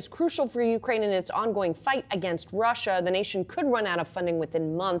timing is crucial for Ukraine in its ongoing fight against Russia. The nation could run out of funding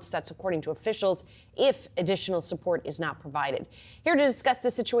within months. That's according to officials, if additional support is not provided. Here to discuss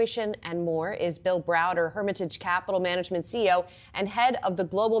the situation and more is Bill Browder, Hermitage Capital Management CEO and head of the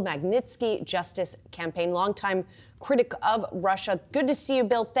Global Magnitsky Justice Campaign, longtime critic of Russia. Good to see you,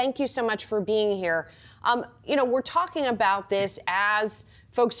 Bill. Thank you so much for being here. We're talking about this as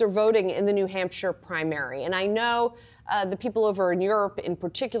folks are voting in the New Hampshire primary. And I know the people over in Europe in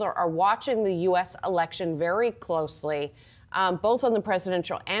particular are watching the U.S. election very closely, both on the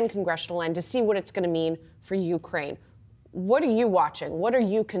presidential and congressional end, to see what it's going to mean for Ukraine. What are you watching? What are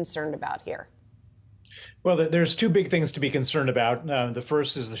you concerned about here? Well, there's two big things to be concerned about. The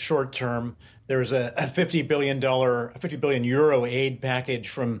first is the short term. There's a $50 billion euro aid package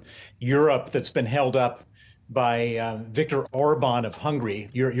from Europe that's been held up by Viktor Orban of Hungary.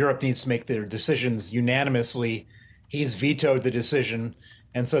 Europe needs to make their decisions unanimously. He's vetoed the decision,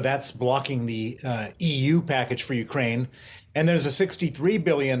 and so that's blocking the EU package for Ukraine. And there's a $63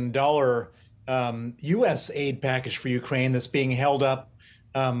 billion U.S. aid package for Ukraine that's being held up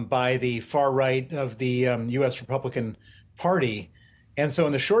by the far right of the U.S. Republican Party. And so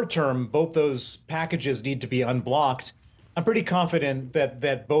in the short term, both those packages need to be unblocked. I'm pretty confident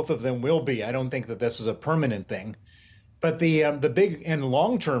that both of them will be. I don't think that this is a permanent thing. But the big and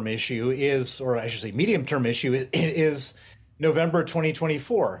long-term issue is, or I should say medium-term issue, is November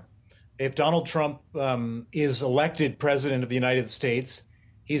 2024. If Donald Trump is elected president of the United States,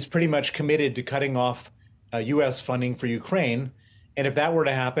 he's pretty much committed to cutting off U.S. funding for Ukraine. And if that were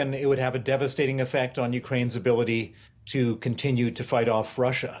to happen, it would have a devastating effect on Ukraine's ability to continue to fight off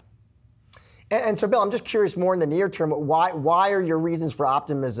Russia. And so, Bill, I'm just curious more in the near term, why are your reasons for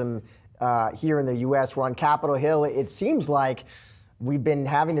optimism here in the U.S.? We're on Capitol Hill. It seems like we've been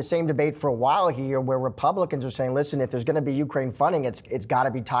having the same debate for a while here where Republicans are saying, listen, if there's going to be Ukraine funding, it's got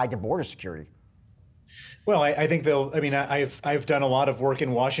to be tied to border security. Well, I think I've done a lot of work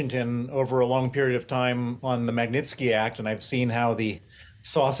in Washington over a long period of time on the Magnitsky Act, and I've seen how the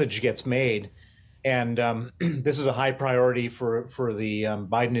sausage gets made. And this is a high priority for the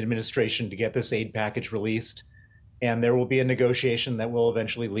Biden administration to get this aid package released. And there will be a negotiation that will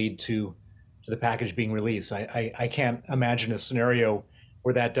eventually lead to the package being released. I can't imagine a scenario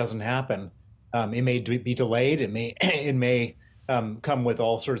where that doesn't happen. It may be delayed. It may come with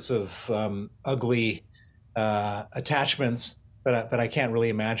all sorts of ugly attachments, but I can't really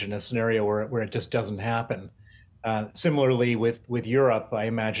imagine a scenario where it just doesn't happen. Similarly with Europe, I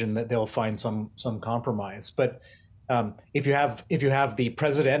imagine that they'll find some compromise. But if you have the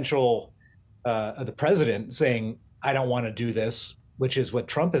president saying, I don't want to do this, which is what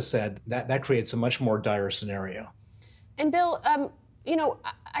Trump has said, that creates a much more dire scenario. And Bill,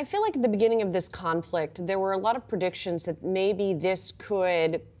 I feel like at the beginning of this conflict, there were a lot of predictions that maybe this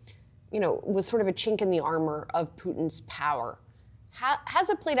could, was sort of a chink in the armor of Putin's power. Has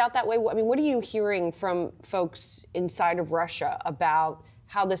it played out that way? I mean, what are you hearing from folks inside of Russia about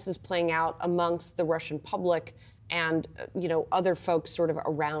how this is playing out amongst the Russian public and, other folks sort of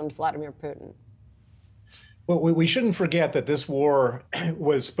around Vladimir Putin? Well, we shouldn't forget that this war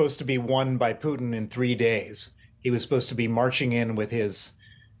was supposed to be won by Putin in 3 days. He was supposed to be marching in with his,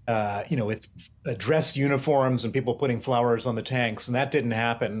 with dress uniforms and people putting flowers on the tanks, and that didn't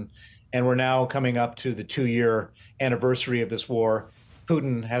happen. And we're now coming up to the 2-year anniversary of this war.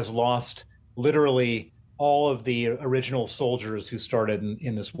 Putin has lost literally all of the original soldiers who started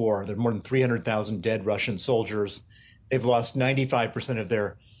in this war. There are more than 300,000 dead Russian soldiers. They've lost 95% of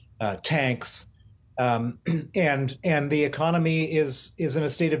their tanks. And the economy is in a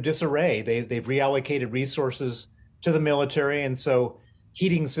state of disarray. They've reallocated resources to the military. And so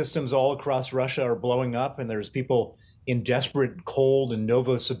heating systems all across Russia are blowing up, and there's people in desperate cold in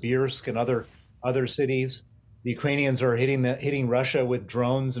Novosibirsk and other cities. The Ukrainians are hitting Russia with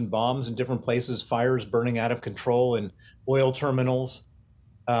drones and bombs in different places, fires burning out of control in oil terminals.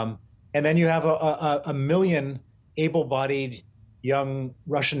 And then you have a million able-bodied young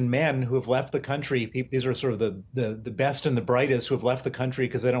Russian men who have left the country. These are sort of the best and the brightest who have left the country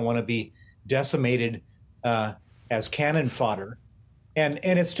because they don't want to be decimated as cannon fodder. And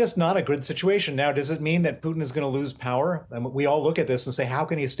it's just not a good situation. Now, does it mean that Putin is going to lose power? And we all look at this and say, how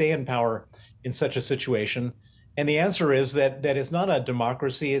can he stay in power in such a situation? And the answer is that it's not a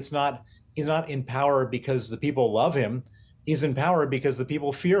democracy. He's not in power because the people love him. He's in power because the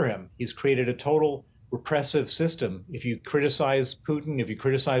people fear him. He's created a total repressive system. If you criticize Putin, if you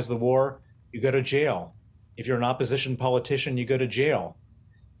criticize the war, you go to jail. If you're an opposition politician, you go to jail.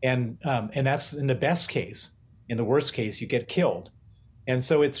 And that's in the best case. In the worst case, you get killed. And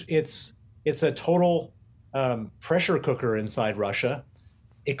so it's a total pressure cooker inside Russia.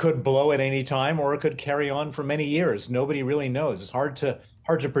 It could blow at any time, or it could carry on for many years. Nobody really knows. It's hard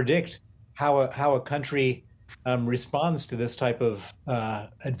to predict how a country responds to this type of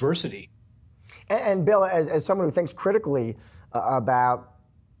adversity. And Bill, as someone who thinks critically about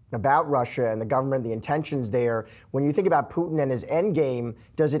Russia and the government, the intentions there, when you think about Putin and his end game,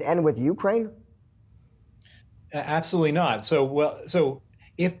 does it end with Ukraine? Absolutely not. So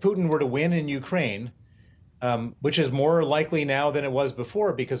if Putin were to win in Ukraine, which is more likely now than it was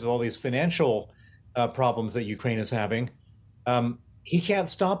before because of all these financial problems that Ukraine is having, he can't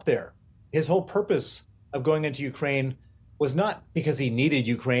stop there. His whole purpose of going into Ukraine was not because he needed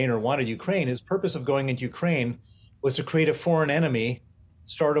Ukraine or wanted Ukraine. His purpose of going into Ukraine was to create a foreign enemy,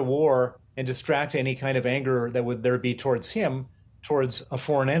 start a war, and distract any kind of anger that would there be towards him, towards a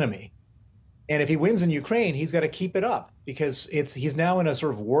foreign enemy. And if he wins in Ukraine, he's got to keep it up because he's now in a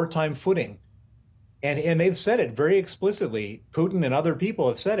sort of wartime footing. And they've said it very explicitly. Putin and other people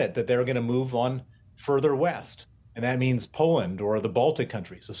have said it, that they're going to move on further west. And that means Poland or the Baltic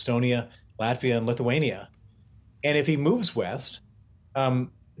countries, Estonia, Latvia, and Lithuania. And if he moves west,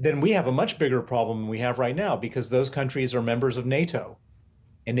 then we have a much bigger problem than we have right now because those countries are members of NATO.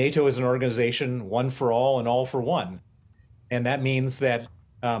 And NATO is an organization, one for all and all for one. And that means that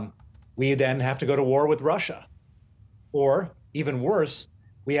we then have to go to war with Russia. Or, even worse,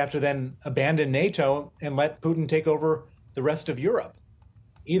 we have to then abandon NATO and let Putin take over the rest of Europe.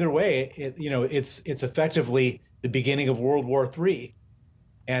 Either way, it's effectively the beginning of World War III.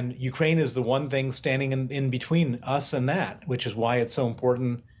 And Ukraine is the one thing standing in between us and that, which is why it's so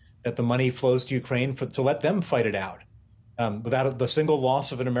important that the money flows to Ukraine to let them fight it out without the single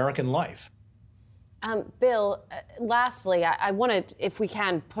loss of an American life. Bill, lastly, I want to, if we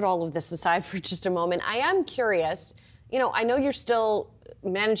can, put all of this aside for just a moment. I am curious, I know you're still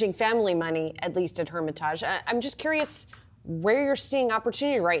managing family money, at least at Hermitage. I'm just curious where you're seeing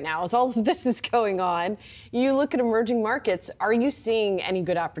opportunity right now as all of this is going on. You look at emerging markets, are you seeing any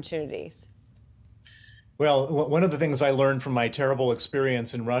good opportunities? Well, one of the things I learned from my terrible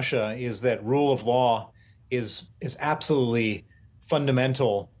experience in Russia is that rule of law is absolutely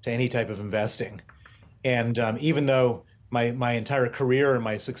fundamental to any type of investing. And even though my entire career and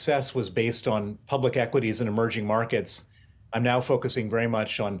my success was based on public equities in emerging markets, I'm now focusing very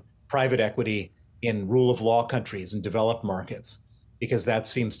much on private equity in rule of law countries and developed markets, because that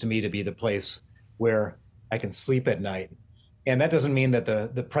seems to me to be the place where I can sleep at night. And that doesn't mean that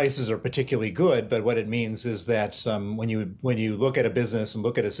the prices are particularly good, but what it means is that when you look at a business and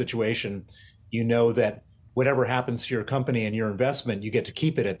look at a situation, you know that whatever happens to your company and your investment, you get to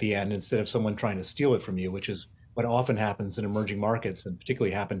keep it at the end instead of someone trying to steal it from you, which is what often happens in emerging markets and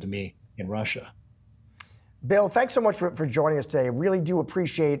particularly happened to me in Russia. Bill, thanks so much for joining us today. Really do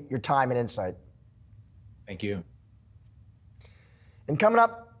appreciate your time and insight. Thank you. And coming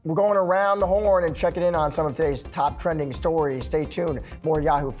up, we're going around the horn and checking in on some of today's top trending stories. Stay tuned. More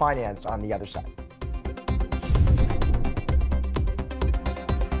Yahoo Finance on the other side.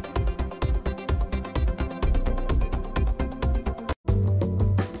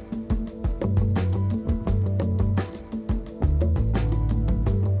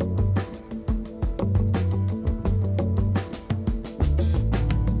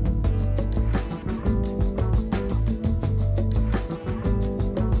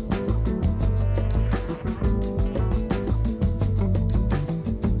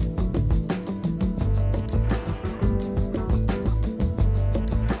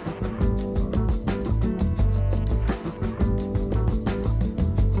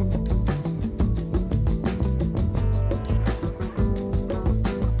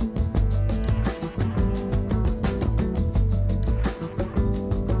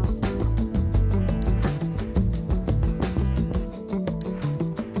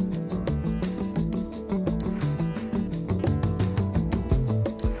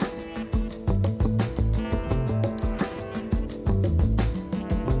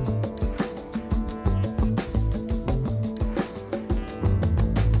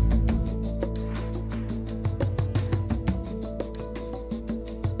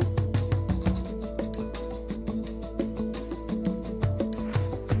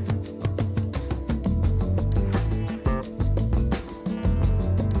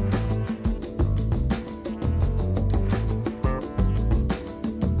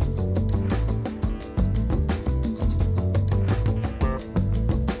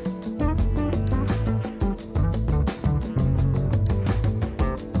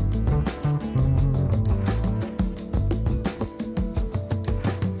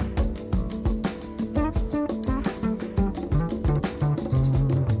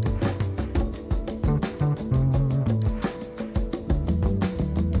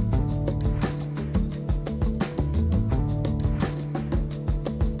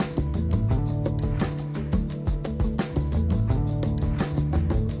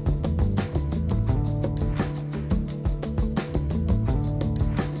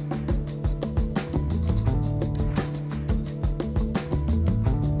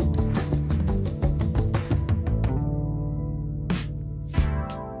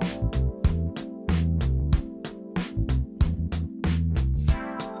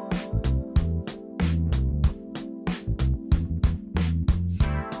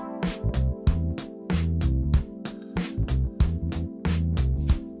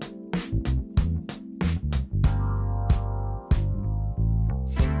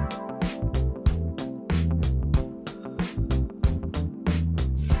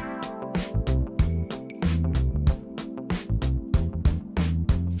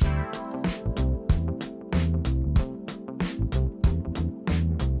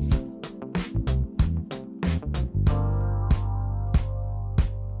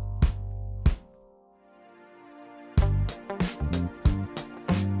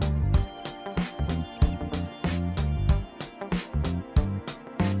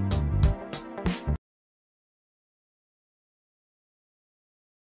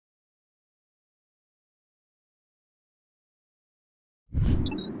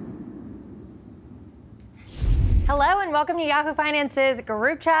 Hello and welcome to Yahoo Finance's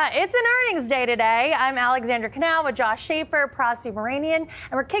Group Chat. It's an earnings day today. I'm Alexandra Canal with Josh Schaefer, Prasi Moranian, and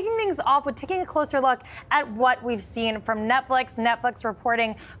we're kicking things off with taking a closer look at what we've seen from Netflix. Netflix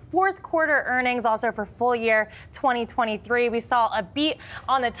reporting fourth quarter earnings, also for full year 2023. We saw a beat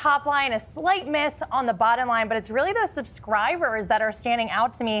on the top line, a slight miss on the bottom line, but it's really those subscribers that are standing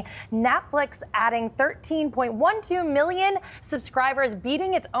out to me. Netflix adding 13.12 million subscribers,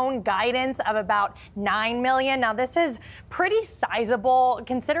 beating its own guidance of about 9 million. Now, this is pretty sizable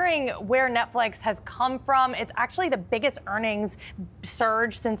considering where Netflix has come from. It's actually the biggest earnings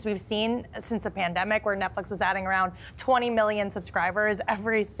surge since we've seen since the pandemic, where Netflix was adding around 20 million subscribers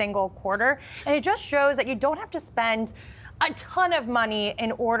every single quarter. And it just shows that you don't have to spend a ton of money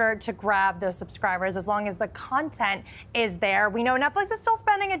in order to grab those subscribers as long as the content is there. We know Netflix is still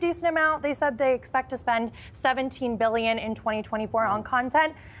spending a decent amount. They said they expect to spend $17 billion in 2024 on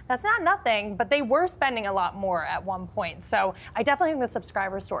content. That's not nothing, but they were spending a lot more at one point. So I definitely think the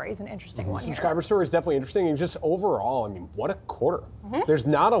subscriber story is an interesting one. Subscriber story is definitely interesting, and just overall, I mean, what a quarter. There's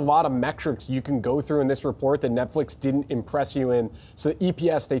not a lot of metrics you can go through in this report that Netflix didn't impress you in. So the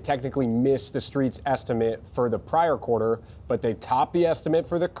EPS, they technically missed the street's estimate for the prior quarter, but they topped the estimate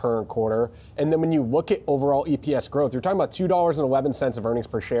for the current quarter. And then when you look at overall EPS growth, you're talking about $2.11 of earnings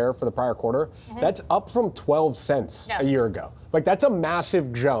per share for the prior quarter. That's up from 12 cents a year ago. Like, that's a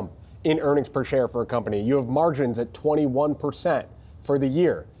massive jump in earnings per share for a company. You have margins at 21% for the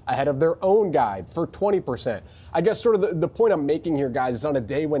year, ahead of their own guide for 20%. I guess sort of the point I'm making here, guys, is on a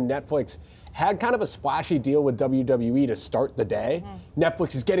day when Netflix had kind of a splashy deal with WWE to start the day.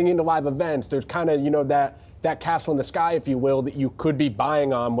 Netflix is getting into live events. There's kind of, you know, that castle in the sky, if you will, that you could be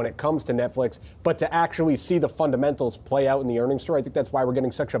buying on when it comes to Netflix. But to actually see the fundamentals play out in the earnings story, I think that's why we're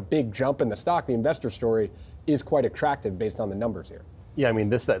getting such a big jump in the stock. The investor story is quite attractive based on the numbers here. Yeah, I mean,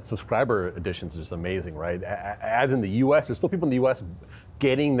 that subscriber additions is just amazing, right? As in the U.S., there's still people in the U.S.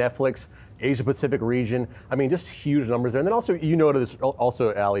 getting Netflix, Asia Pacific region. I mean, just huge numbers there. And then also, you noted this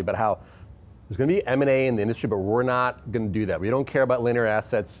also, Ali, about how there's going to be M&A in the industry, but we're not going to do that. We don't care about linear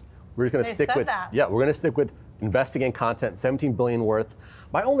assets. We're just going to stick with we're going to stick with investing in content, $17 billion worth.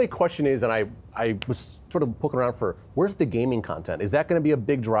 My only question is, and I was sort of poking around for, where's the gaming content? Is that going to be a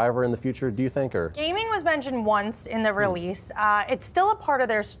big driver in the future, do you think? Or gaming was mentioned once in the release. It's still a part of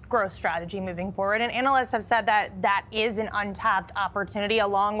their growth strategy moving forward, and analysts have said that that is an untapped opportunity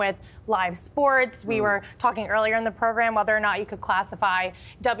along with live sports. We were talking earlier in the program whether or not you could classify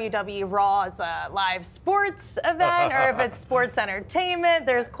WWE Raw as a live sports event or if it's sports entertainment.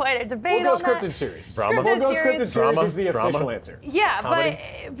 There's quite a debate on that. We'll go scripted series. We'll go scripted series is the official answer. Yeah,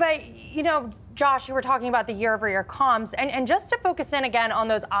 but you know, Josh, you were talking about the year-over-year comps, and just to focus in again on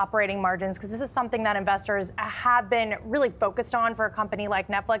those operating margins, because this is something that investors have been really focused on for a company like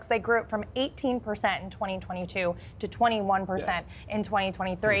Netflix. They grew it from 18% in 2022 to 21% in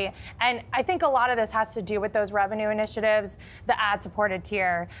 2023. And I think a lot of this has to do with those revenue initiatives, the ad-supported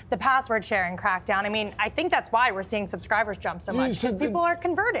tier, the password sharing crackdown. I mean, I think that's why we're seeing subscribers jump so much, because people are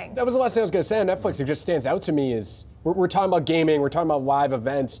converting. That was the last thing I was going to say on Netflix. It just stands out to me is we're talking about gaming, we're talking about live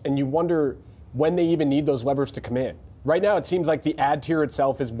events, and you wonder when they even need those levers to come in. Right now, it seems like the ad tier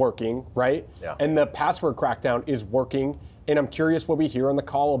itself is working, right? Yeah. And the password crackdown is working. And I'm curious what we hear on the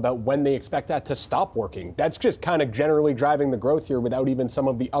call about when they expect that to stop working. That's just kind of generally driving the growth here without even some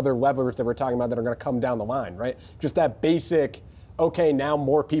of the other levers that we're talking about that are going to come down the line, right? Just that basic, okay, now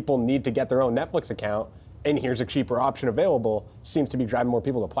more people need to get their own Netflix account, and here's a cheaper option available, seems to be driving more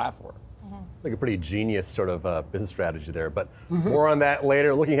people to the platform. Like a pretty genius sort of business strategy there, but more on that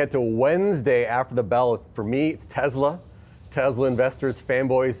later. Looking ahead to Wednesday after the bell, for me, it's Tesla. Tesla investors,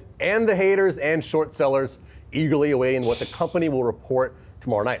 fanboys, and the haters and short sellers eagerly awaiting what the company will report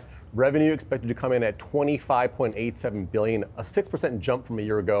tomorrow night. Revenue expected to come in at $25.87 billion, a 6% jump from a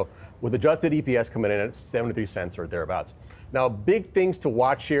year ago, with adjusted EPS coming in at 73 cents or thereabouts. Now, big things to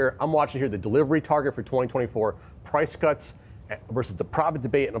watch here. I'm watching here the delivery target for 2024, price cuts versus the profit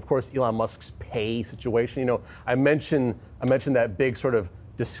debate, and of course Elon Musk's pay situation. You know, I mentioned that big sort of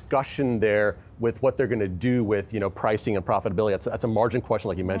discussion there with what they're going to do with, you know, pricing and profitability. That's a margin question,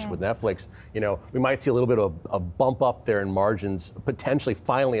 like you mentioned with Netflix. You know, we might see a little bit of a bump up there in margins, potentially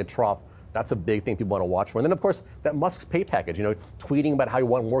finally a trough. That's a big thing people want to watch for. And then, of course, that Musk's pay package, you know, tweeting about how you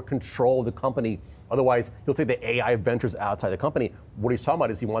want more control of the company Otherwise, he'll take the AI ventures outside the company. What he's talking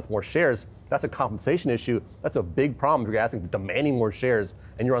about is he wants more shares. That's a compensation issue. That's a big problem if you're asking, demanding more shares,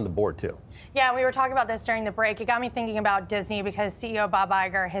 and you're on the board too. Yeah, we were talking about this during the break. It got me thinking about Disney because CEO Bob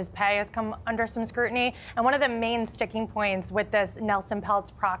Iger, his pay has come under some scrutiny. And one of the main sticking points with this Nelson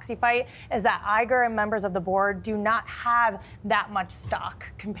Peltz proxy fight is that Iger and members of the board do not have that much stock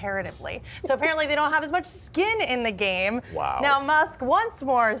comparatively. So apparently they don't have as much skin in the game. Wow. Now Musk wants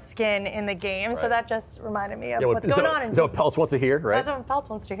more skin in the game. So that just reminded me of what's going on in Disney. Is that what Peltz wants to hear, right? That's what Peltz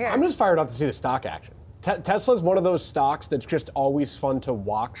wants to hear. I'm just fired up to see the stock action. Tesla's one of those stocks that's just always fun to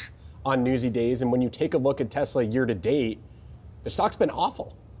watch on newsy days, and when you take a look at Tesla year to date, the stock's been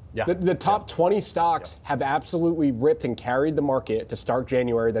awful. Yeah. The top 20 stocks have absolutely ripped and carried the market to start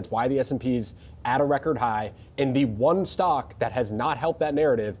January. That's why the S&P's at a record high, and the one stock that has not helped that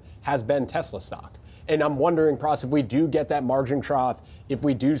narrative has been Tesla stock. And I'm wondering, Pras, if we do get that margin trough, if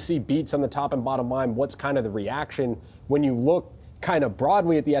we do see beats on the top and bottom line, what's kind of the reaction? When you look kind of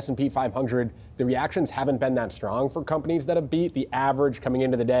broadly at the S&P 500, the reactions haven't been that strong for companies that have beat. The average coming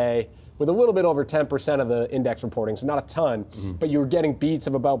into the day with a little bit over 10% of the index reporting, so not a ton, but you were getting beats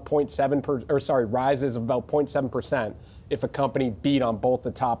of about rises of about 0.7% if a company beat on both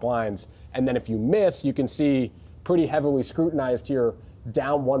the top lines. And then if you miss, you can see pretty heavily scrutinized here,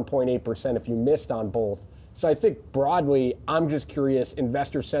 down 1.8% if you missed on both. So I think broadly, I'm just curious,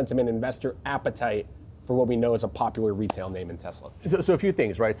 investor sentiment, investor appetite for what we know is a popular retail name in Tesla. So a few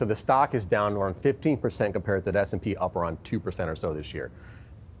things, right? So the stock is down around 15% compared to the S&P, up around 2% or so this year.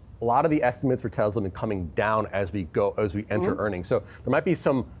 A lot of the estimates for Tesla have been coming down as we enter earnings. So there might be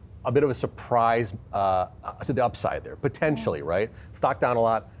a bit of a surprise to the upside there, potentially, right? Stock down a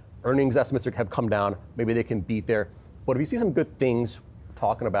lot, earnings estimates have come down, maybe they can beat there. But if you see some good things,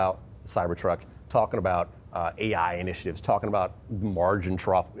 talking about Cybertruck, talking about AI initiatives, talking about the margin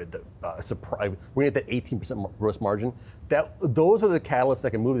trough, surprise, we're going to get that 18% gross margin. Those are the catalysts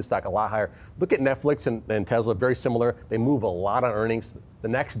that can move the stock a lot higher. Look at Netflix and Tesla, very similar. They move a lot on earnings. The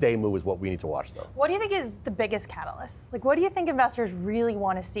next day move is what we need to watch, though. What do you think is the biggest catalyst? Like, what do you think investors really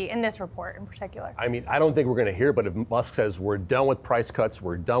want to see in this report in particular? I mean, I don't think we're going to hear, but if Musk says we're done with price cuts,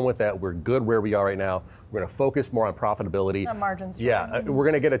 we're done with that, we're good where we are right now, we're going to focus more on profitability. The margins. Yeah, we're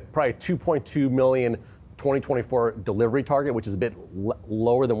going to get probably 2.2 million 2024 delivery target, which is a bit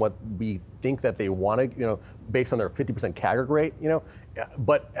lower than what we think that they want to, based on their 50% CAGR rate,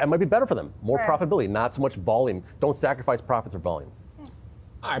 but it might be better for them. More profitability, not so much volume. Don't sacrifice profits or volume.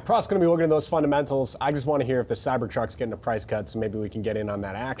 All right, Pras going to be looking at those fundamentals. I just want to hear if the Cybertruck's getting a price cut, so maybe we can get in on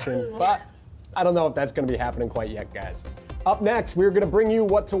that action. But I don't know if that's going to be happening quite yet, guys. Up next, we're going to bring you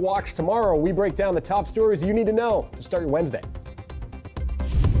what to watch tomorrow. We break down the top stories you need to know to start your Wednesday.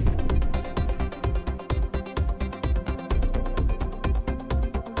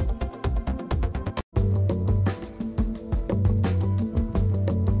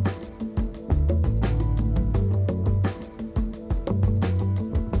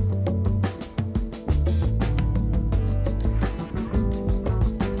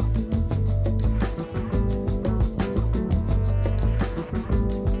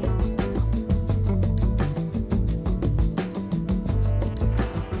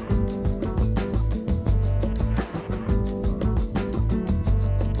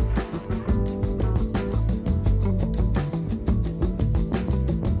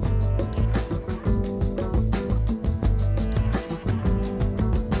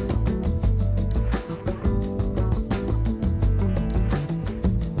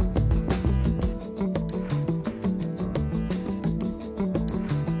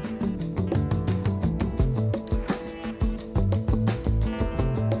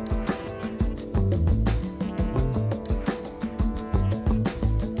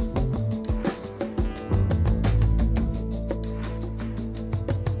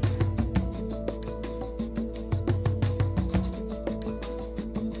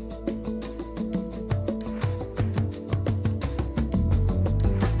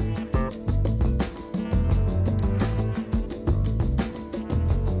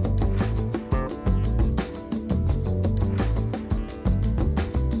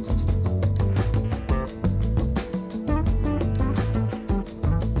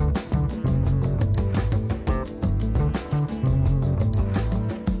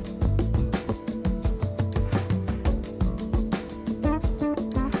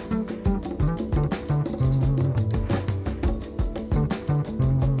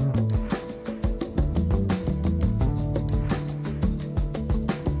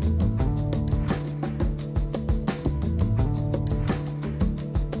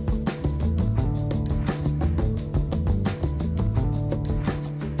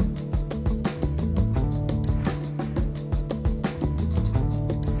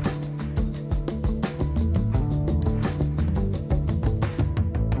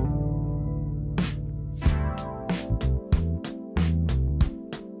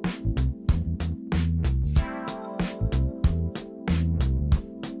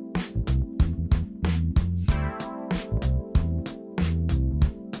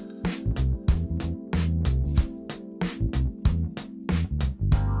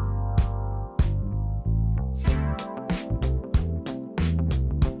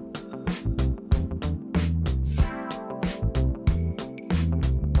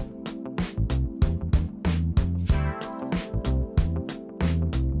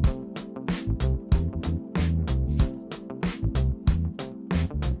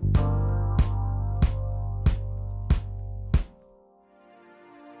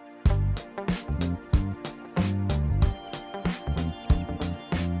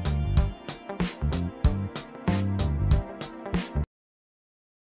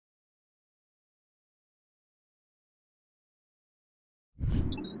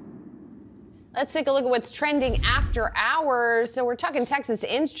 Let's take a look at what's trending after hours. So we're talking Texas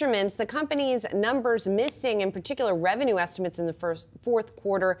Instruments. The company's numbers missing, in particular revenue estimates in the fourth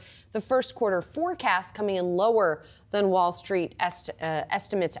quarter. The first quarter forecast coming in lower than Wall Street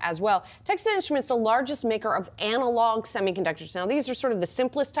estimates as well. Texas Instruments, the largest maker of analog semiconductors. Now, these are sort of the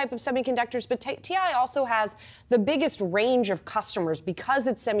simplest type of semiconductors, but TI also has the biggest range of customers because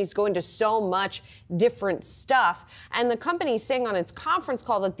its semis go into so much different stuff. And the company is saying on its conference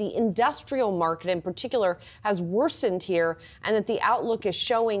call that the industrial market in particular has worsened here and that the outlook is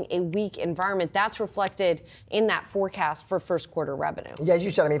showing a weak environment. That's reflected in that forecast for first quarter revenue. Yeah, as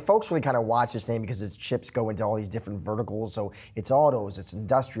you said, I mean, folks really kind of watch this name because its chips go into all these different verticals. So it's autos, it's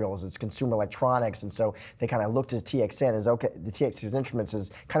industrials, it's consumer electronics. And so they kind of looked at TXN as, okay, the TXN Instruments is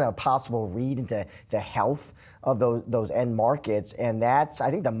kind of a possible read into the health of those end markets. And that's,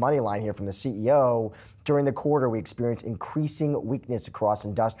 I think, the money line here from the CEO. During the quarter, we experienced increasing weakness across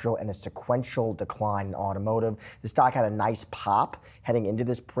industrial and a sequential decline in automotive. The stock had a nice pop heading into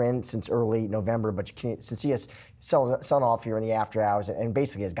this print since early November, but you can't see us selling off here in the after hours and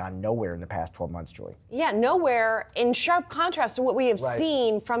basically has gone nowhere in the past 12 months, Julie. Yeah, nowhere, in sharp contrast to what we have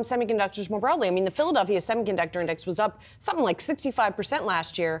seen from semiconductors more broadly. I mean, the Philadelphia Semiconductor Index was up something like 65%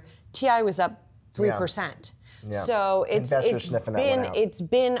 last year. TI was up 3%. Yeah. So it's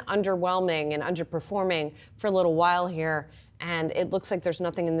been underwhelming and underperforming for a little while here, and it looks like there's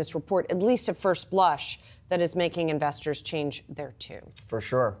nothing in this report, at least at first blush, that is making investors change their tune. For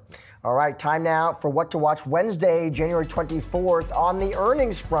sure. All right, time now for What to Watch Wednesday, January 24th. On the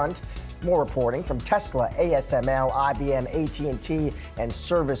earnings front, more reporting from Tesla, ASML, IBM, AT&T, and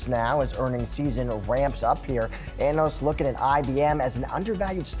ServiceNow as earnings season ramps up here. Analysts looking at IBM as an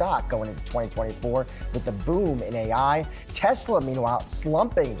undervalued stock going into 2024 with the boom in AI. Tesla, meanwhile,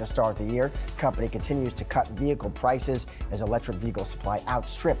 slumping to start the year. Company continues to cut vehicle prices as electric vehicle supply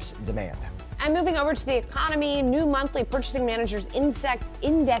outstrips demand. And moving over to the economy, new monthly Purchasing Managers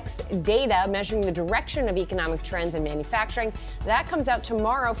Index data measuring the direction of economic trends in manufacturing. That comes out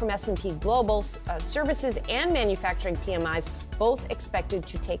tomorrow from S&P Global. Services and manufacturing PMIs both expected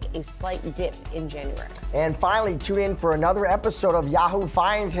to take a slight dip in January. And finally, tune in for another episode of Yahoo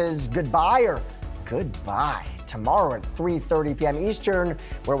Finds His Goodbye or Goodbye tomorrow at 3:30 p.m. Eastern,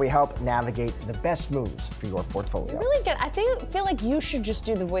 where we help navigate the best moves for your portfolio. Really good. I feel like you should just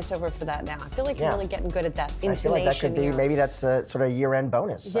do the voiceover for that now. I feel like you're really getting good at that intonation. I feel like that could be, maybe that's a sort of year-end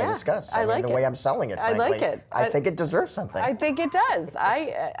bonus I discussed. I like the way I'm selling it, frankly. I like it. I think it deserves something. I think it does.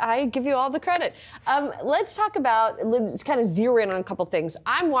 I give you all the credit. Let's talk about, let's kind of zero in on a couple things.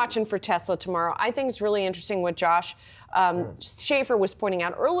 I'm watching for Tesla tomorrow. I think it's really interesting what Josh Schaefer was pointing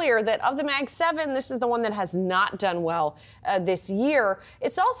out earlier, that of the Mag 7, this is the one that has not done well this year.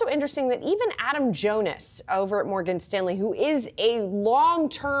 It's also interesting that even Adam Jonas over at Morgan Stanley, who is a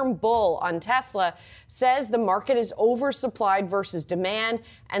long-term bull on Tesla, says the market is oversupplied versus demand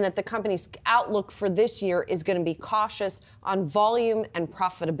and that the company's outlook for this year is going to be cautious on volume and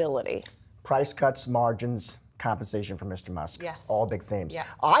profitability. Price cuts, margins, compensation for Mr. Musk. Yes. All big themes. Yeah.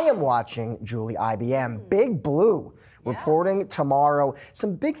 I am watching, Julie, IBM, Big Blue, reporting tomorrow.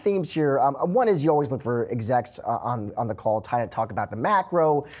 Some big themes here. One is you always look for execs on the call trying to talk about the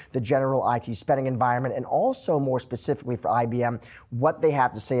macro, the general IT spending environment, and also more specifically for IBM, what they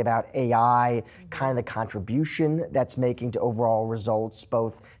have to say about AI, kind of the contribution that's making to overall results,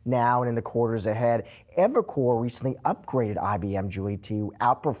 both now and in the quarters ahead. Evercore recently upgraded IBM, Julie, to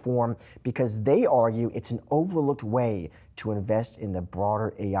outperform because they argue it's an overlooked way to invest in the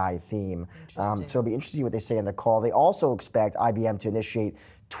broader AI theme. So it'll be interesting to see what they say in the call. They also expect IBM to initiate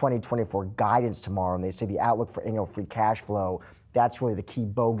 2024 guidance tomorrow, and they say the outlook for annual free cash flow, that's really the key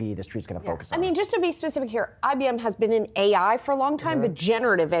bogey the street's going to focus on. I mean, just to be specific here, IBM has been in AI for a long time, but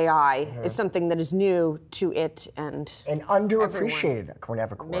generative AI is something that is new to it and underappreciated, according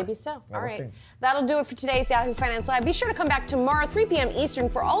to Evercore. Maybe so. All right. That'll do it for today's Yahoo Finance Live. Be sure to come back tomorrow, 3 p.m. Eastern,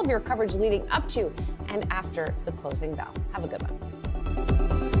 for all of your coverage leading up to and after the closing bell. Have a good one.